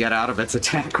 trying to get out of its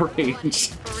attack range.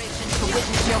 Inspiration to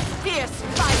witness your fierce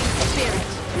fighting spirit.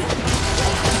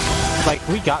 Like,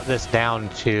 we got this down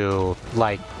to,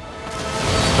 like,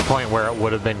 the point where it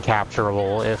would have been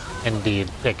capturable if, indeed,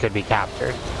 it could be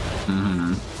captured.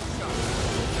 Mm-hmm.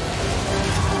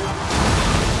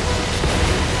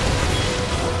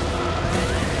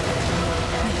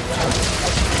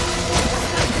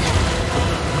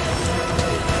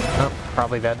 Oh,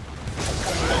 probably dead.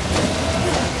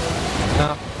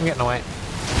 No, I'm getting away.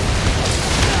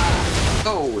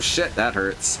 Oh shit, that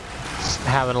hurts. Just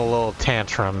having a little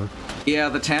tantrum. Yeah,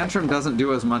 the Tantrum doesn't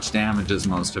do as much damage as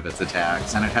most of its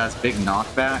attacks, and it has big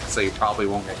knockback, so you probably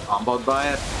won't get comboed by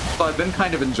it. So I've been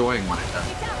kind of enjoying when it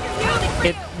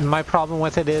does. My problem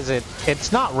with it is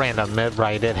it's not random,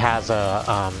 right? It has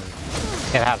a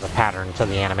pattern to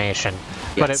the animation,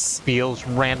 but it Yes. feels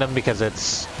random because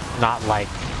it's not like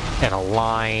in a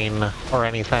line or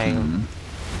anything.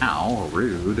 Ow,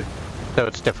 rude. So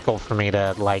it's difficult for me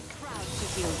to like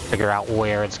figure out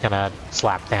where it's gonna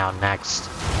slap down next.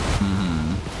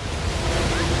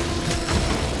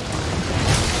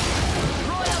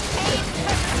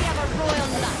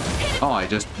 Oh, I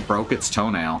just broke its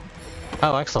toenail.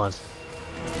 Oh, excellent.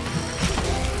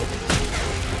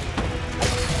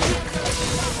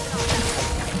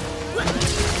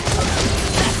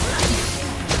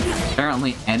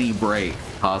 Apparently any break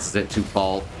causes it to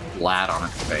fall flat on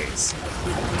its face.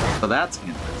 So that's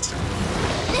interesting.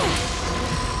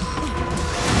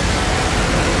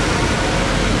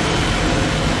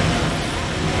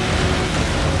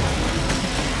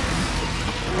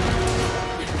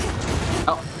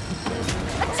 Oh,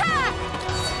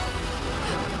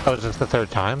 Oh, is this the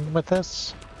third time with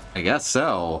this? I guess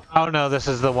so. Oh no, this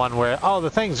is the one where, oh, the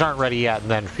things aren't ready yet,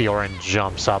 and then Fiorin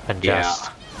jumps up and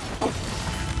just...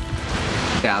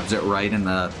 Stabs it right in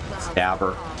the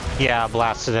stabber. Yeah,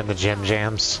 blasted in the gym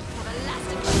jams.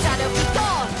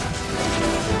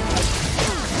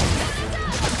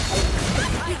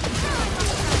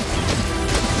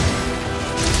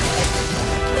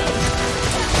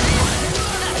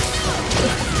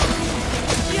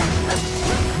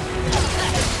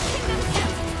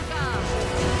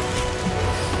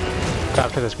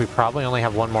 this, we probably only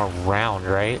have one more round,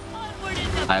 right?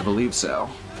 I believe so.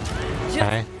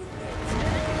 Okay.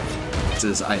 This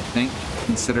is, I think,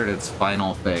 considered its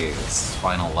final phase,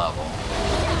 final level.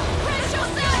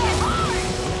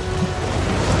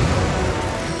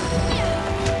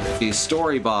 These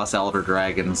story boss elder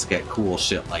dragons get cool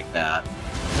shit like that.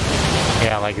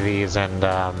 Yeah, like these and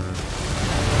the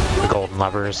golden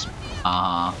levers.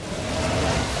 Oh.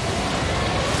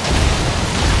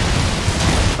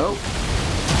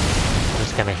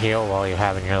 Just gonna heal while you're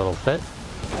having your little fit.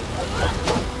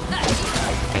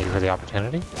 Thank you for the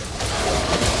opportunity.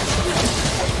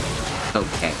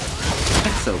 Okay.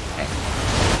 It's okay.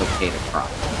 It's okay to cry.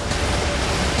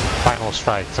 Final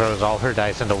strike throws all her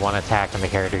dice into one attack and the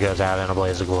character goes out in a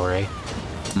blaze of glory.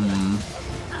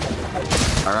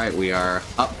 Alright, we are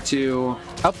up to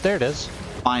Oh, there it is.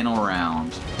 final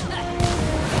round.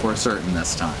 We're certain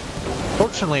this time.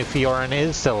 Fortunately, Fiorin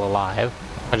is still alive.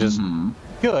 Which is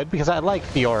good, because I like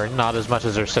Fiorin, not as much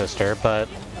as her sister, but,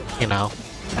 you know.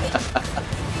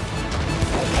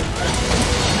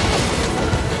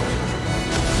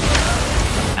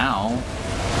 Ow.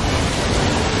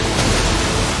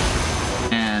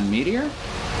 And Meteor?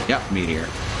 Yep, Meteor.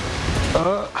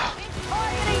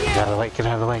 Get out of the way, get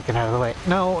out of the way, get out of the way.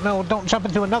 No, no, don't jump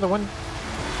into another one.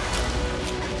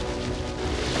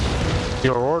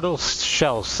 Your orbital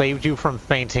shell saved you from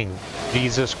fainting.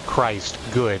 Jesus Christ,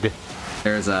 good.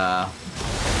 There's a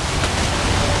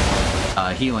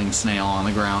healing snail on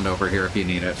the ground over here if you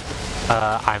need it.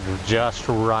 I've just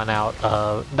run out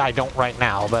of... I don't right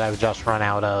now, but I've just run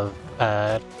out of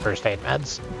first aid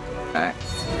meds. Okay.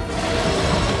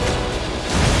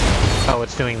 Oh,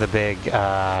 it's doing the big...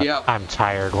 Yep. I'm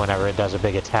tired whenever it does a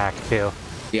big attack, too.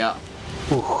 Yep.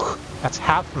 Ooh, that's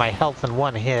half my health in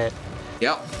one hit.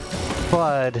 Yep.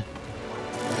 Bud.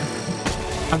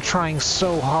 I'm trying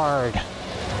so hard.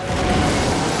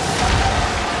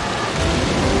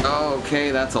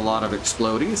 Okay, that's a lot of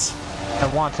explodies. I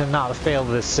want to not fail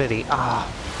this city. Ah.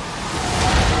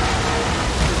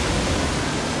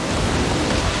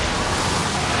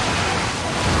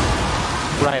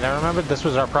 Right, I remember this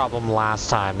was our problem last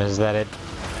time, is that it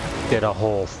did a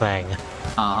whole thing.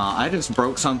 I just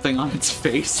broke something on its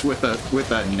face with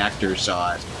a nectar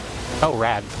shot. Oh,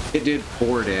 rad. It did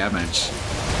 4 damage.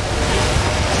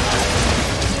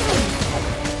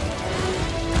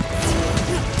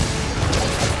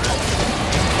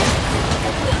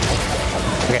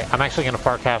 Okay, I'm actually going to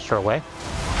Farcast her away.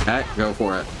 Okay, go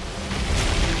for it.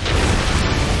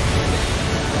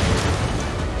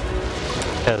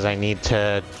 Because I need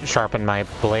to sharpen my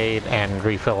blade and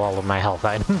refill all of my health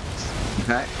items.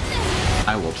 Okay.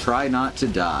 I will try not to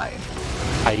die.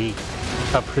 I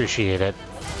appreciate it.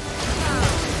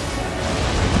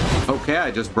 Okay,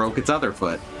 I just broke its other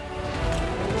foot.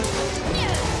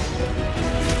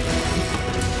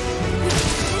 This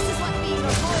is what being a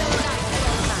royal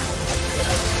knight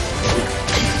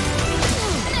feels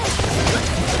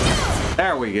like.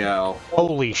 There we go.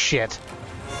 Holy shit.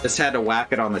 Just had to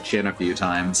whack it on the chin a few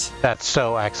times. That's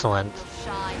so excellent.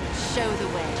 Shine and show the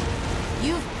way.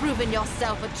 You've proven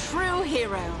yourself a true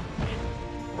hero.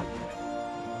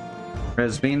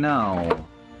 Frisbee, no.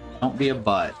 Don't be a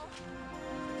butt.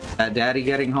 That daddy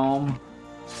getting home?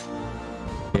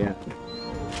 Yeah.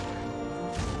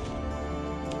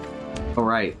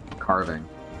 Alright, carving.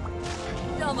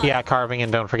 Yeah, carving,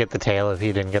 and don't forget the tail if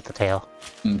you didn't get the tail.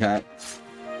 Okay.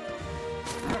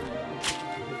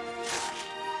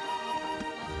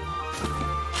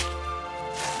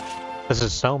 This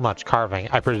is so much carving.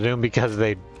 I presume because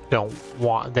they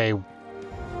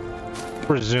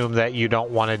presume that you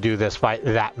don't want to do this fight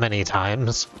that many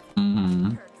times.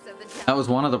 Mm-hmm. That was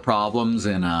one of the problems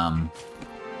in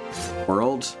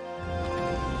World.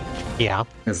 Yeah.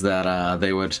 Is that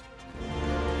they would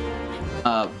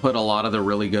put a lot of the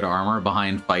really good armor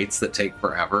behind fights that take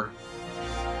forever.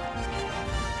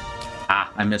 Ah,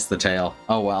 I missed the tail.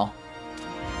 Oh well.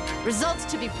 Results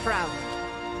to be proud of.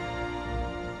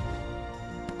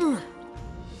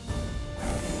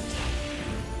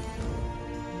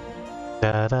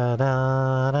 Da, da,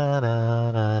 da, da,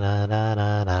 da, da, da,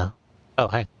 da, da. Oh,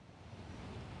 hey.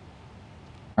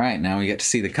 Alright, now we get to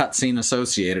see the cutscene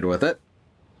associated with it.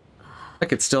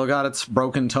 Like it's still got its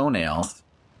broken toenails.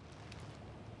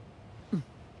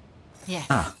 Yes.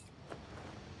 Ah.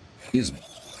 Excuse me.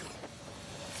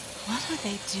 What are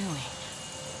they doing?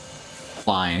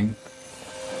 Flying.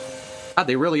 God,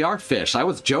 they really are fish. I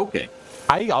was joking.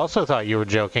 I also thought you were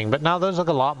joking, but now those look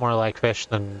a lot more like fish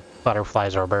than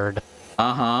butterflies or a bird.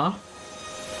 Uh-huh.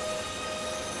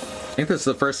 I think this is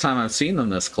the first time I've seen them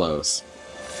this close.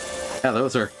 Yeah,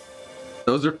 those are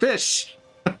fish.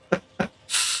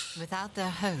 without their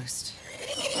host.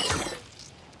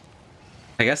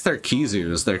 I guess they're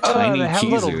Kizus. They're tiny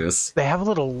Kizus. They have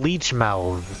little leech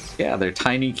mouths. Yeah, they're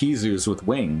tiny Kizus with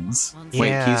wings. Wait,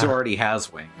 Yeah. Kizu already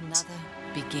has wings. Another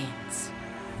begins.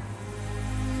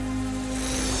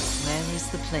 Where is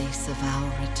the place of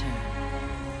our return?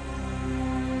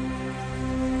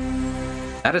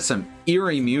 That is some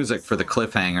eerie music for the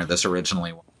cliffhanger this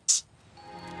originally was.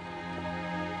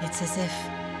 It's as if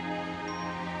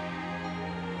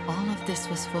all of this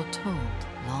was foretold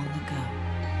long ago.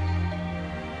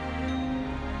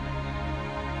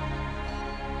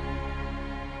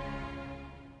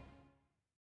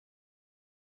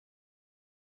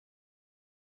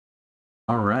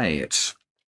 All right.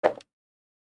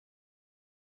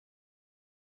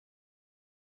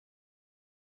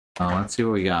 Let's see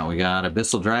what we got. We got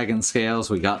Abyssal Dragon Scales.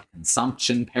 We got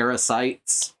Consumption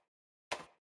Parasites.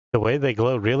 The way they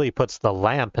glow really puts the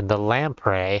lamp into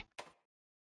lamprey.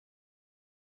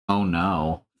 Oh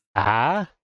no. Ah?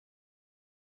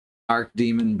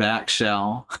 Archdemon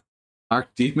Backshell.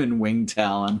 Archdemon Wing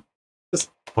Talon. Just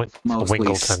mostly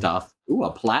Winkleton. stuff. Ooh,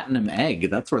 a Platinum Egg.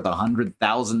 That's worth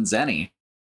 100,000 zenny.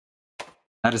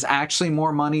 That is actually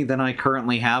more money than I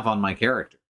currently have on my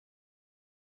character.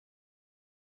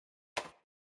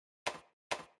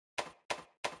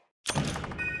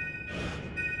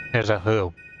 There's a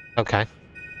who. Okay.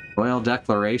 Royal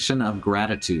Declaration of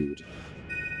Gratitude.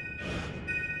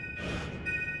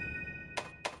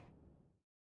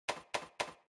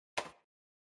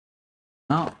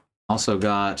 Oh, also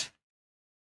got,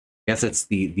 I guess it's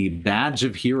the Badge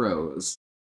of Heroes.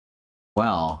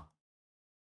 Well.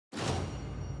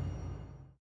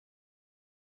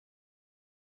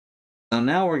 So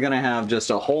now we're going to have just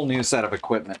a whole new set of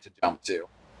equipment to jump to.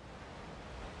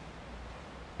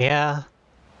 Yeah.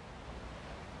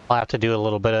 I'll have to do a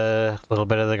little bit of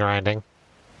the grinding.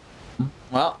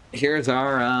 Well, here's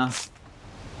our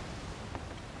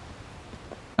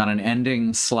got an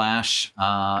ending /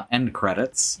 end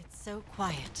credits. It's so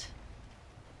quiet.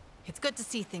 It's good to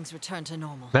see things return to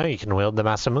normal. Now you can wield the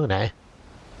Masamune.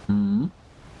 Hmm.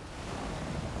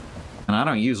 And I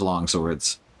don't use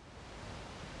longswords.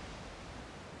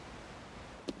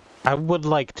 I would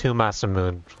like 2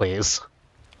 Masamune, please.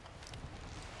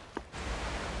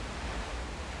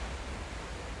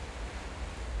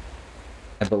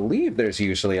 I believe there's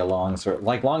usually a longsword.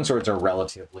 Like, longswords are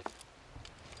relatively.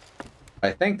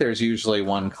 I think there's usually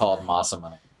one called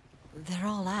Masamune. They're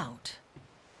all out.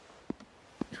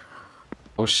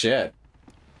 Oh shit.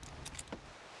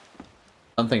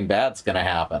 Something bad's gonna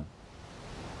happen.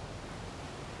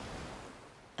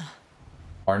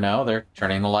 Or no, they're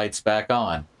turning the lights back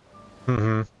on.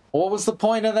 Mm-hmm. What was the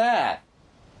point of that?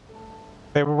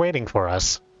 They were waiting for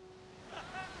us.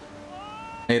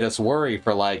 Made us worry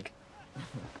for like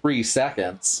 3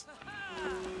 seconds.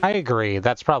 I agree.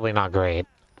 That's probably not great.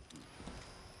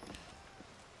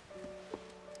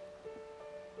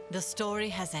 The story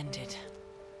has ended.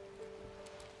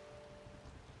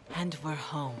 And we're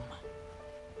home.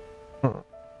 That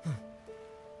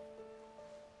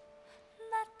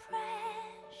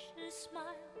precious smile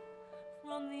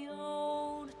from the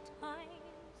old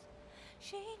times,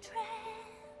 she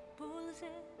trembles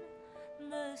in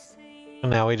the sea.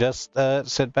 Now we just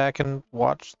sit back and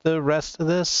watch the rest of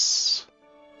this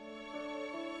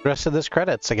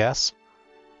credits, I guess.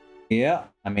 Yeah,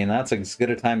 I mean, that's as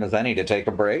good a time as any to take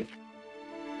a break.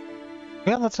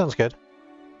 Yeah, that sounds good.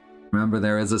 Remember,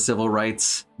 there is a civil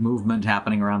rights movement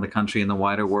happening around the country and the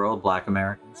wider world. Black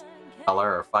Americans of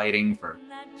color are fighting for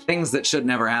things that should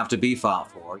never have to be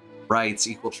fought for. Rights,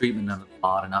 equal treatment under the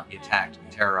law, to not be attacked and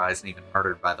terrorized and even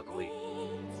murdered by the police.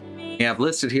 We have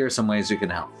listed here some ways you can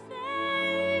help.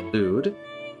 Food.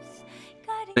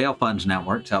 Bail Fund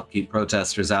Network to help keep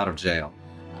protesters out of jail.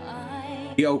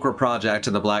 The Okra Project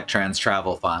and the Black Trans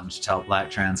Travel Fund to help Black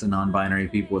trans and non-binary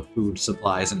people with food,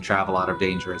 supplies, and travel out of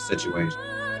dangerous situations.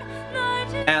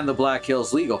 And the Black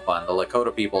Hills Legal Fund, the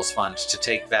Lakota People's Fund, to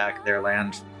take back their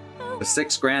land. The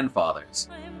 6 grandfathers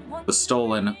was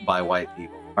stolen by white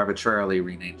people, arbitrarily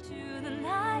renamed,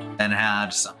 and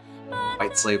had some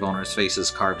white slave owners' faces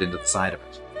carved into the side of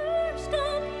it.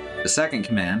 The second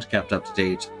command, kept up to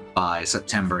date by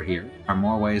September here, are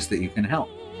more ways that you can help.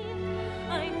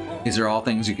 These are all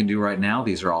things you can do right now.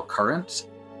 These are all current.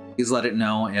 Please let it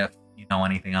know if you know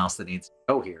anything else that needs to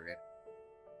go here.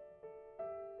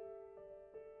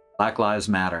 Black lives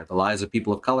matter. The lives of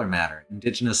people of color matter.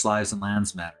 Indigenous lives and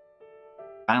lands matter.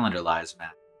 Islander lives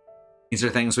matter. These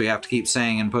are things we have to keep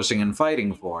saying and pushing and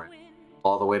fighting for,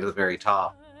 all the way to the very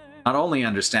top. Not only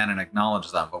understand and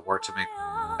acknowledge them, but work to make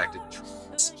them effective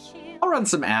truths. I'll run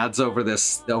some ads over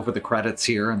the credits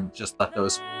here and just let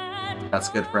those That's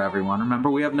good for everyone.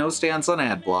 Remember, we have no stance on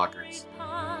ad blockers.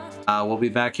 We'll be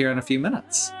back here in a few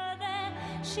minutes.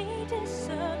 She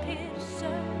disappeared, so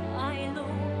I look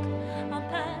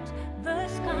up at the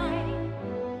sky.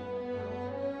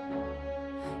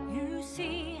 You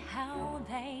see how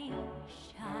they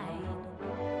shine.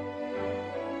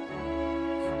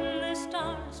 The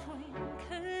stars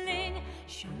twinkling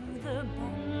show the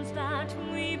bonds that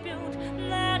we built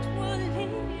that will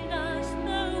lead us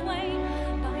the way.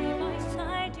 By my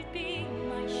side you'd be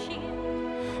my shield,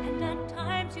 and at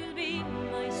times you'll be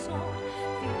my sword.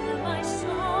 Feel my soul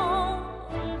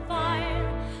on fire.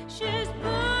 She's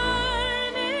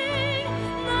burning.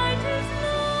 Night is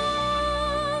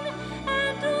long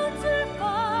and dawn's are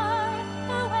far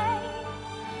away.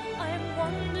 I'm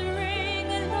wandering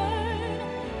alone.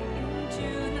 Into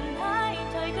the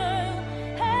night I go,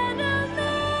 and I'll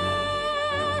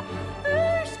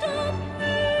never stop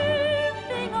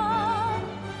moving on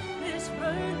this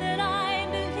road that I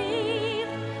believe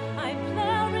I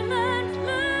plow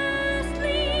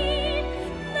relentlessly.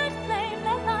 That flame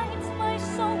that lights my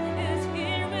soul is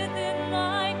here within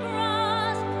my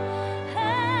grasp.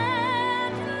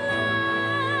 At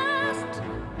last,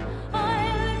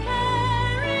 I'll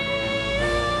carry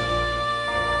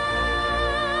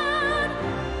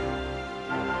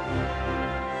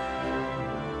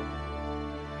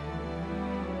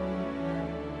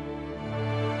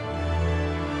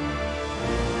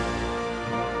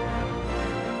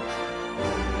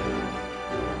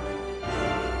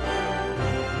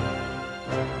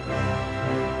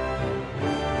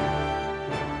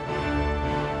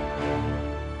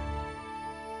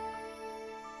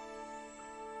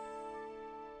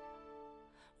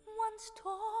One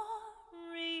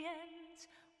story ends,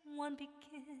 one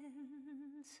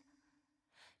begins.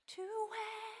 To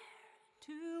where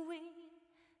do we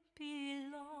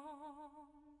belong?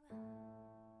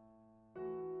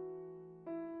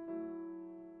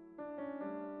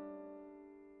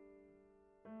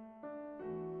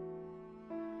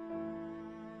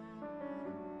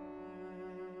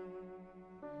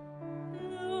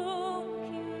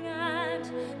 Looking at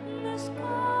the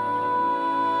sky.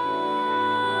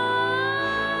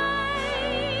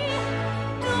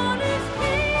 Dawn is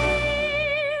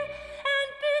here and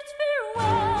bids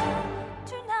farewell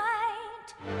tonight.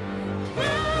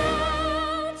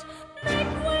 Clouds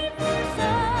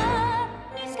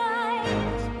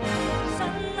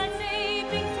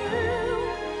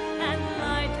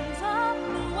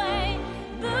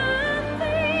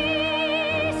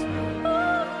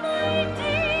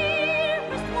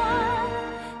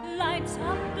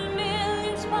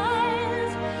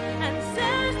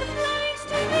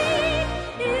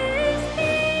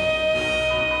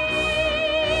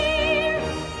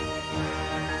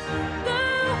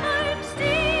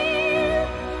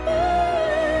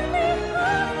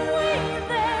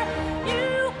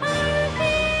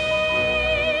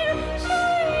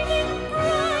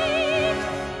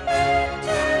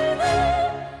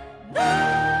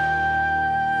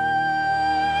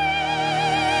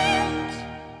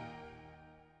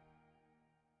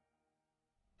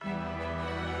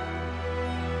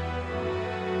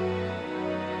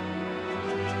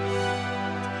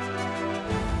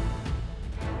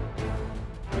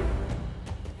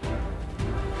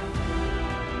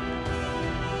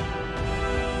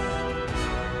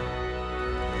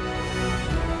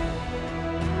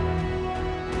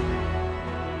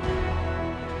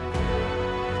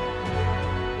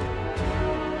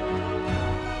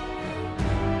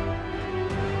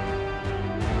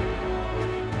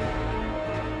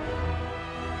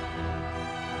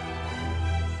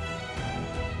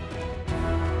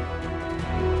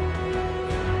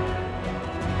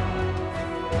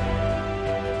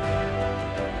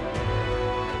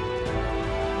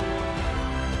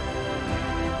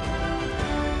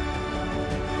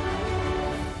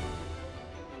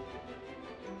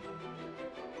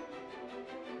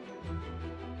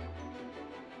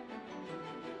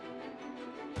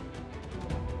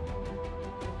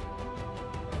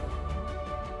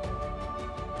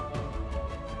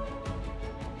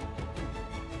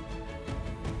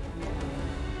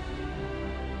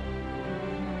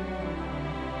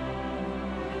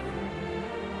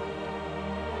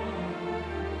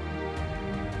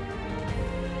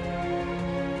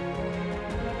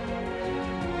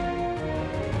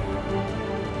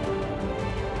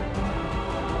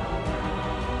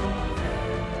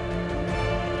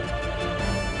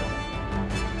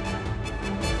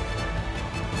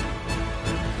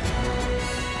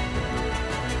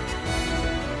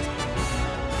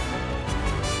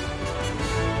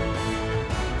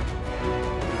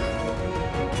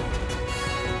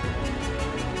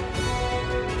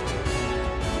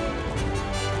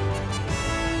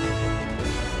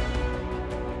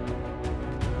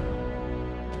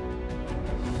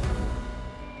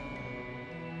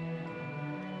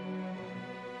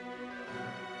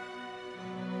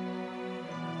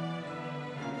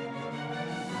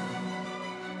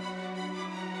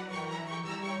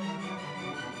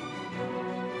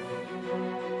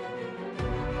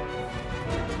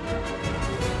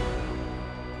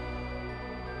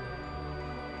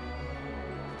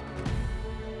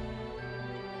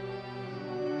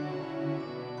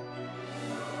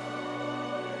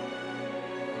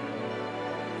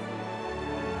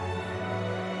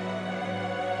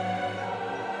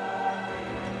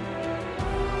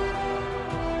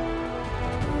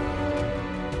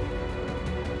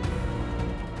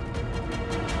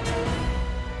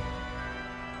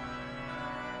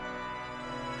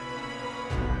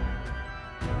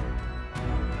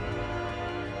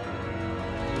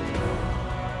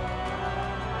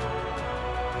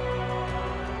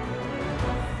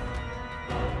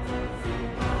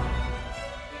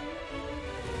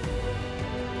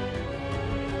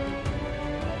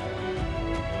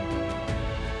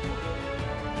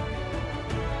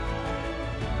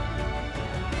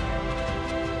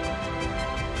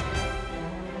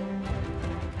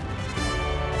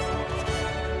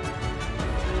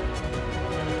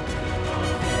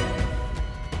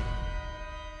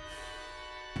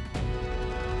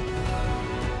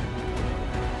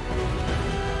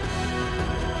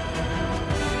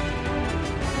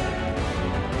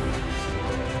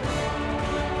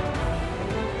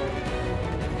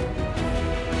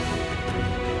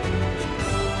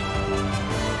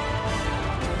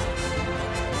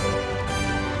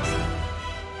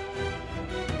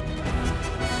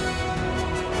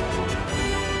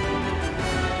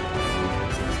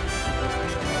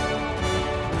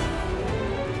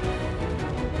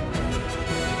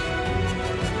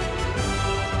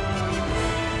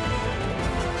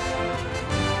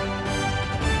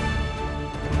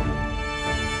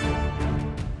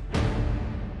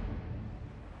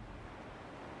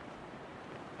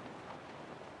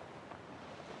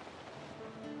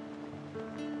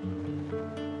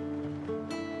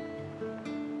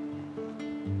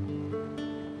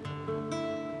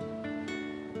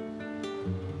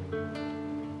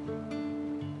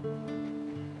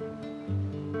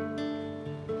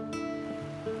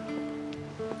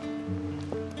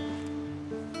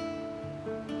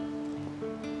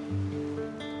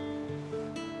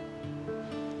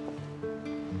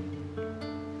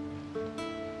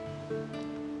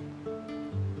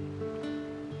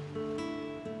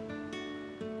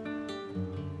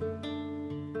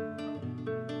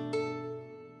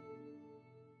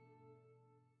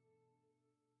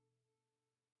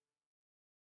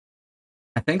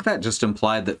I think that just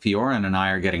implied that Fiorin and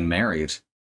I are getting married.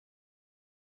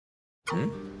 Hmm?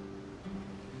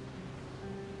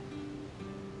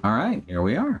 Alright, here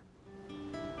we are.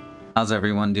 How's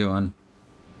everyone doing?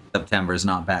 September's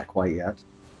not back quite yet.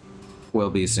 Will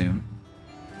be soon.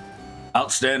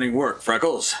 Outstanding work,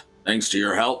 Freckles. Thanks to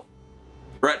your help,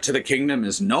 threat to the kingdom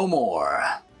is no more.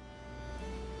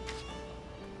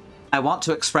 I want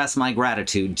to express my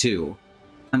gratitude, too.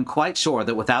 I'm quite sure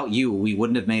that without you, we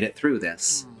wouldn't have made it through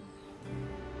this.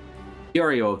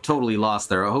 Curio have totally lost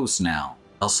their host now.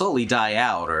 They'll slowly die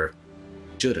out, or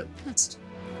should have.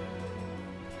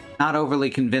 Not overly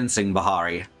convincing,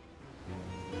 Bahari.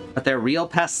 But they're real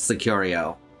pests, the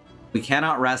Curio. We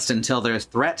cannot rest until their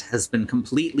threat has been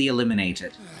completely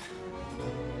eliminated.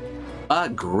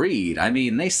 Agreed. I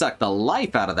mean, they sucked the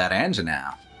life out of that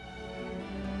Anjanath.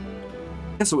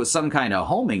 Guess it was some kind of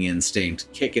homing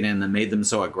instinct kicking in that made them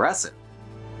so aggressive.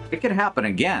 It could happen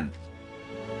again.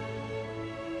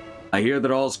 I hear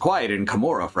that all's quiet in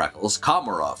Kamora,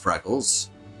 Freckles.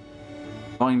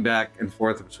 Going back and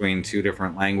forth between two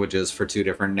different languages for two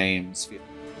different names.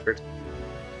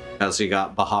 Because you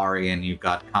got Bahari and you've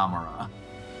got Kamora.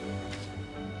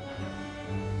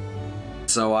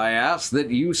 So I ask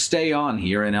that you stay on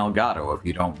here in Elgato if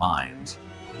you don't mind.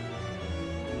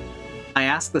 I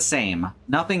ask the same.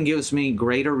 Nothing gives me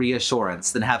greater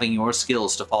reassurance than having your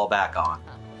skills to fall back on.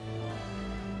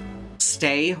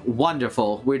 Stay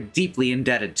wonderful. We're deeply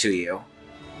indebted to you.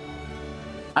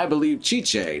 I believe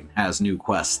Chiche has new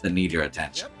quests that need your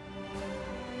attention.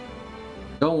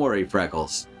 Don't worry,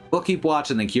 Freckles. We'll keep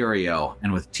watching the Curio,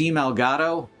 and with Team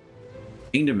Elgato,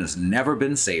 the kingdom has never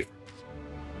been safer.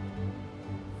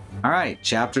 Alright,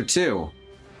 Chapter 2.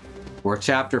 Or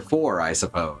Chapter 4, I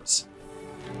suppose.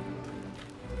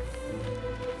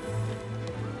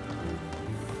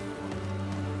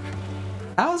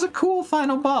 That was a cool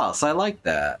final boss. I like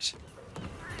that.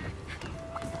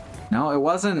 No, it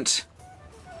wasn't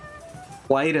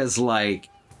quite as, like,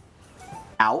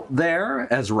 out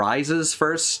there as Rise's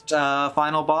first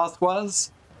final boss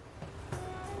was.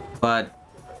 But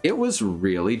it was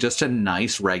really just a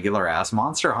nice, regular-ass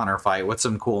Monster Hunter fight with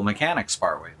some cool mechanics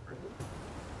partway through.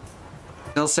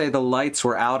 They'll say the lights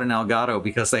were out in Elgato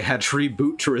because they had to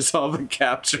reboot to resolve a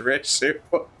capture issue.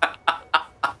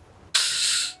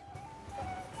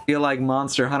 I feel like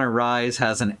Monster Hunter Rise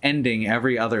has an ending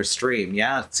every other stream.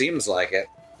 Yeah, it seems like it.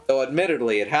 Though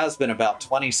admittedly, it has been about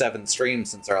 27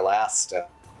 streams since our last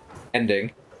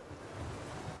ending.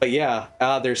 But yeah,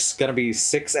 there's gonna be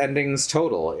 6 endings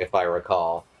total, if I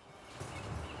recall.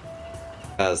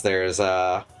 Because there's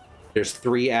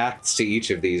 3 acts to each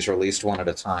of these, released one at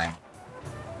a time.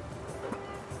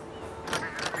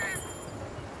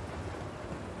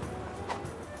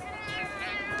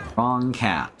 Wrong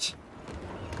cat.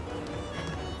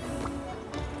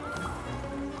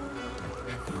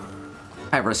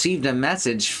 I've received a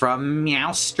message from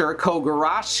Meowster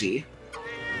Kogarashi.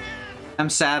 I'm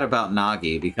sad about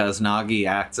Nagi, because Nagi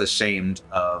acts ashamed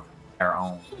of their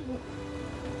own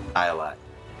dialect.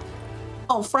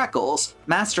 Oh, Freckles!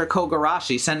 Master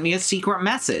Kogarashi sent me a secret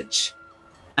message.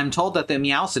 I'm told that the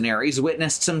Meowcenaries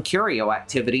witnessed some curio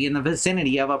activity in the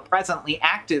vicinity of a presently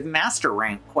active Master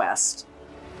Rank quest.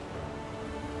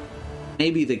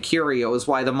 Maybe the curio is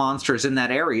why the monsters in that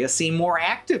area seem more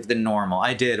active than normal.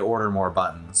 I did order more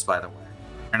buttons, by the way.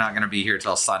 They're not going to be here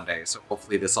till Sunday, so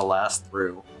hopefully this will last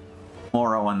through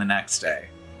tomorrow and the next day.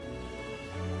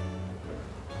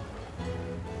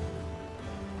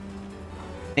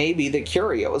 Maybe the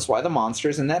curio is why the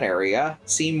monsters in that area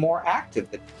seem more active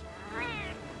than...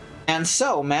 And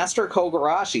so, Master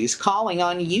Kogarashi's calling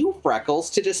on you,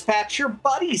 Freckles, to dispatch your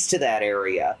buddies to that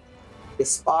area. You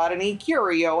spot any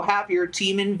curio, have your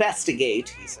team investigate,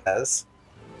 he says.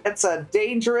 It's a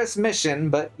dangerous mission,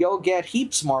 but you'll get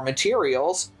heaps more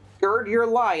materials. Gird your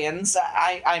loins,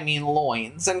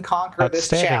 and conquer this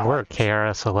challenge. Outstanding work,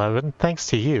 KRS-11. Thanks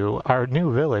to you, our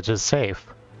new village is safe.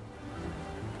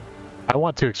 I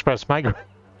want to express my...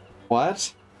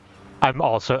 What?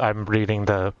 I'm reading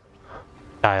the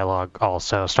dialogue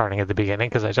also, starting at the beginning,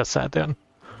 because I just sat down.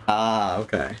 Ah,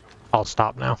 okay. I'll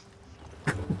stop now.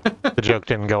 The joke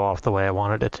didn't go off the way I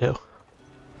wanted it to.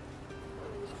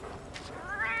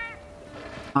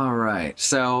 Alright,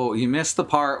 so you missed the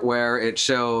part where it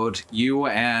showed you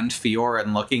and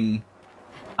Fiorin looking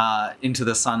into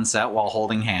the sunset while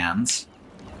holding hands.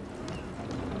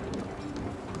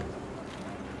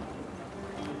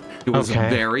 It was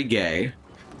very gay.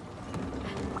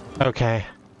 Okay.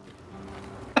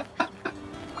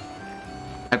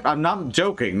 I'm not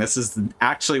joking. This is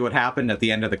actually what happened at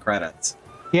the end of the credits.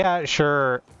 Yeah,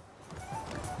 sure.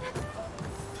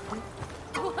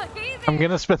 Well, hey I'm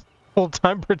gonna spend the whole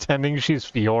time pretending she's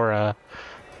Fiora.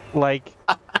 Like,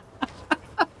 Bye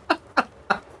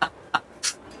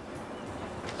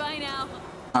now.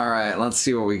 All right, let's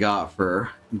see what we got for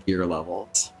gear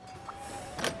levels.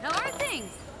 How are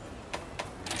things?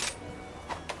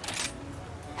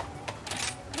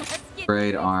 Let's get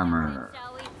Great to it, armor.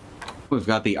 shall we? We've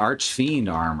got the Archfiend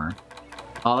armor.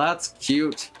 Oh, that's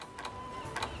cute.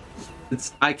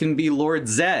 I can be Lord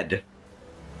Zed.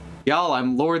 Y'all,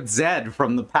 I'm Lord Zed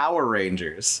from the Power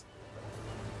Rangers.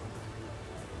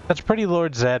 that's pretty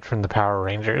Lord Zed from the Power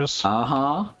Rangers.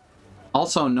 Uh-huh.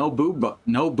 Also, no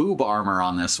boob armor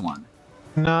on this one.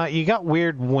 Nah, you got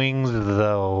weird wings,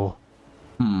 though.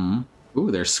 Ooh,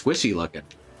 they're squishy looking.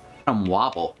 Some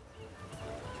wobble.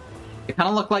 They kind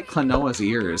of look like Klonoa's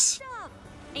ears.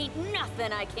 Ain't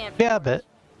nothing I can't Yeah, a bit.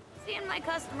 seeing my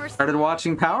customers. Started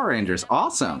watching Power Rangers.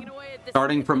 Awesome.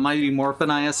 Starting from Mighty Morphin,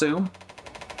 I assume.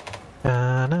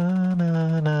 Na, na,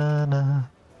 na, na, na.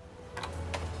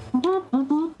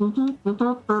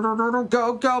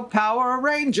 Go, go, Power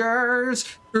Rangers!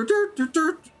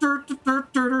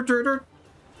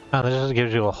 Oh, this just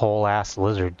gives you a whole ass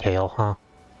lizard tail, huh?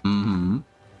 Mm-hmm.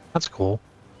 That's cool.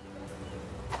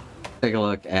 Take a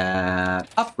look at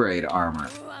upgrade armor.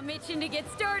 Ooh, I'm itching to get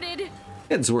started.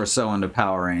 Kids were so into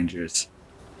Power Rangers.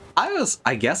 I was,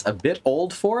 I guess, a bit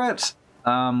old for it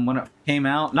when it came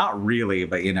out. Not really,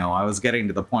 but you know, I was getting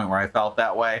to the point where I felt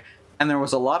that way. And there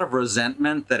was a lot of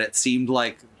resentment that it seemed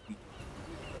like the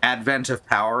advent of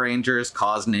Power Rangers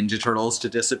caused Ninja Turtles to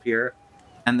disappear.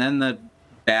 And then the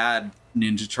bad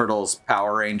Ninja Turtles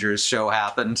Power Rangers show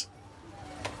happened.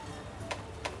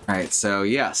 Alright, so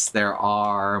yes, there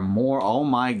are more. Oh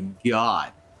my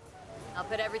god. I'll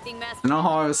put everything master. You know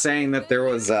how I was saying that there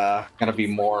was gonna be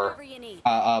more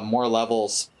more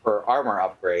levels for armor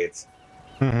upgrades?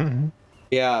 Mm-hmm.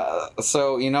 Yeah,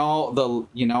 so you know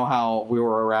how we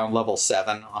were around level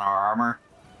 7 on our armor?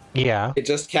 Yeah. It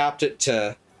just capped it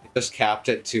to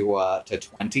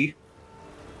 20.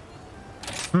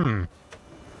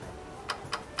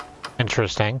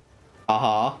 Interesting.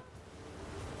 Uh-huh.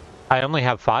 I only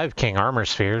have 5 King Armor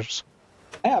Spheres.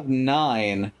 I have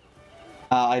 9.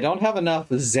 I don't have enough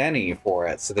Zenny for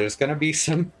it, so there's gonna be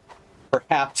some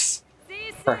perhaps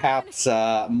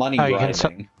money Oh, you can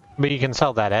grinding. but you can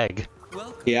sell that egg.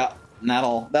 Yeah, and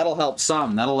that'll help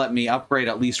some. That'll let me upgrade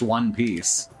at least one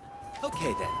piece.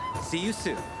 Okay then. See you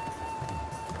soon.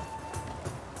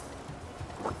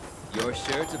 You're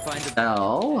sure to find the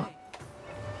Sell.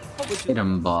 What would you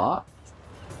Item bot.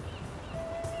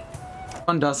 This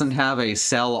one doesn't have a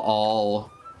sell all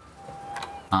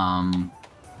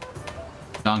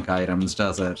junk items,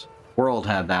 does it? World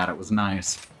had that. It was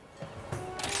nice.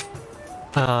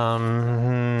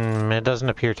 It doesn't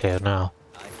appear to, no.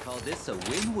 I call this a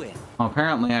win-win. Well,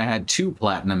 apparently I had 2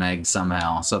 platinum eggs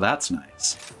somehow, so that's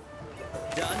nice.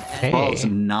 Done and Hey. Well, it's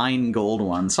 9 gold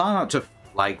ones, so I'm up to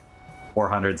like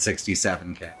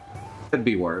 467k. Could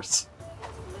be worse.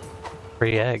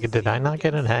 Free egg. Did I not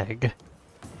get an egg?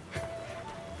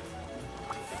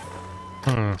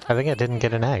 I think I didn't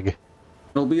get an egg.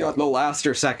 It'll be on the last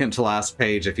or second to last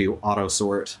page if you auto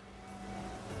sort.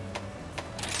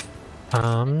 Big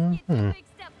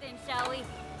step then, shall we?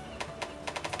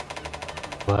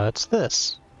 What's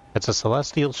this? It's a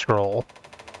celestial scroll.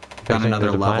 Got Using the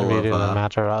another divine level beauty of the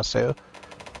Matarasu.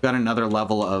 got another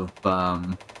level of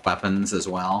weapons as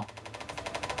well.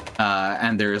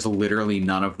 And there's literally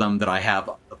none of them that I have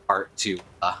the part to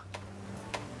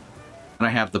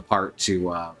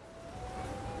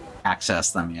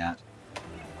access them yet.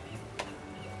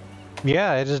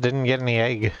 Yeah, I just didn't get any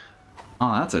egg.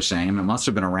 Oh, that's a shame. It must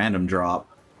have been a random drop.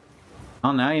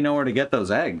 Oh, now you know where to get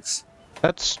those eggs.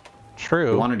 That's You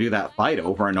true. want to do that fight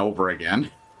over and over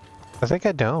again. I think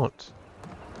I don't.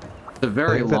 It's a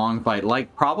very think that- long fight.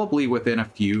 Like, probably within a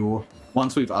few...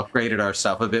 Once we've upgraded our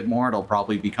stuff a bit more, it'll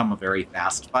probably become a very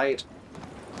fast fight.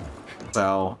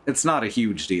 So, it's not a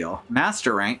huge deal.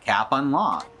 Master rank cap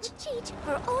unlocked. Cheat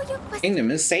for all your questions.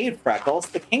 Kingdom is saved, Freckles.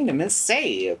 The kingdom is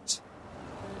saved.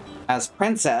 As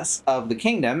princess of the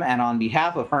kingdom and on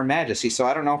behalf of Her Majesty. So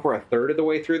I don't know if we're a third of the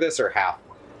way through this or half.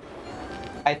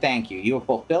 I thank you. You have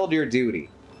fulfilled your duty.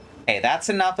 Hey, that's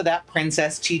enough of that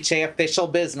Princess Chiche official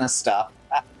business stuff.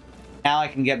 Now I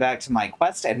can get back to my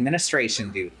quest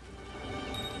administration duty.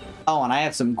 Oh, and I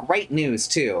have some great news,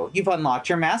 too. You've unlocked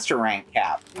your master rank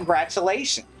cap.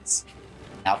 Congratulations.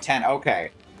 Now 10, okay.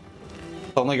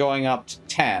 It's only going up to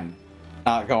 10,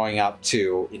 not going up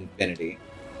to infinity.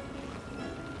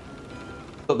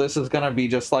 So this is going to be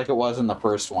just like it was in the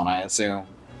first one, I assume.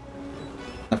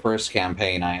 The first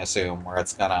campaign, I assume, where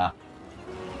it's gonna...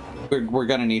 We're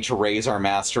gonna need to raise our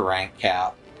master rank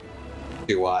cap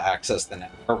to access the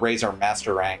next, or raise our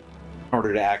master rank in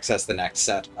order to access the next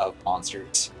set of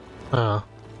monsters. Oh.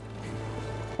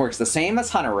 Works the same as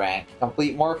hunter rank.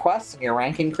 Complete more quests and your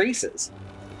rank increases.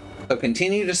 So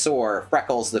continue to soar,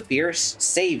 Freckles, the fierce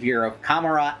savior of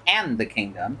Kamara and the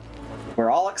kingdom. We're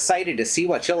all excited to see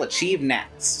what you'll achieve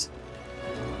next.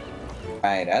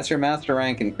 Right, as your master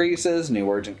rank increases, new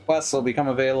urgent quests will become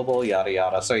available, yada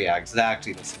yada. So yeah,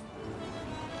 exactly the same.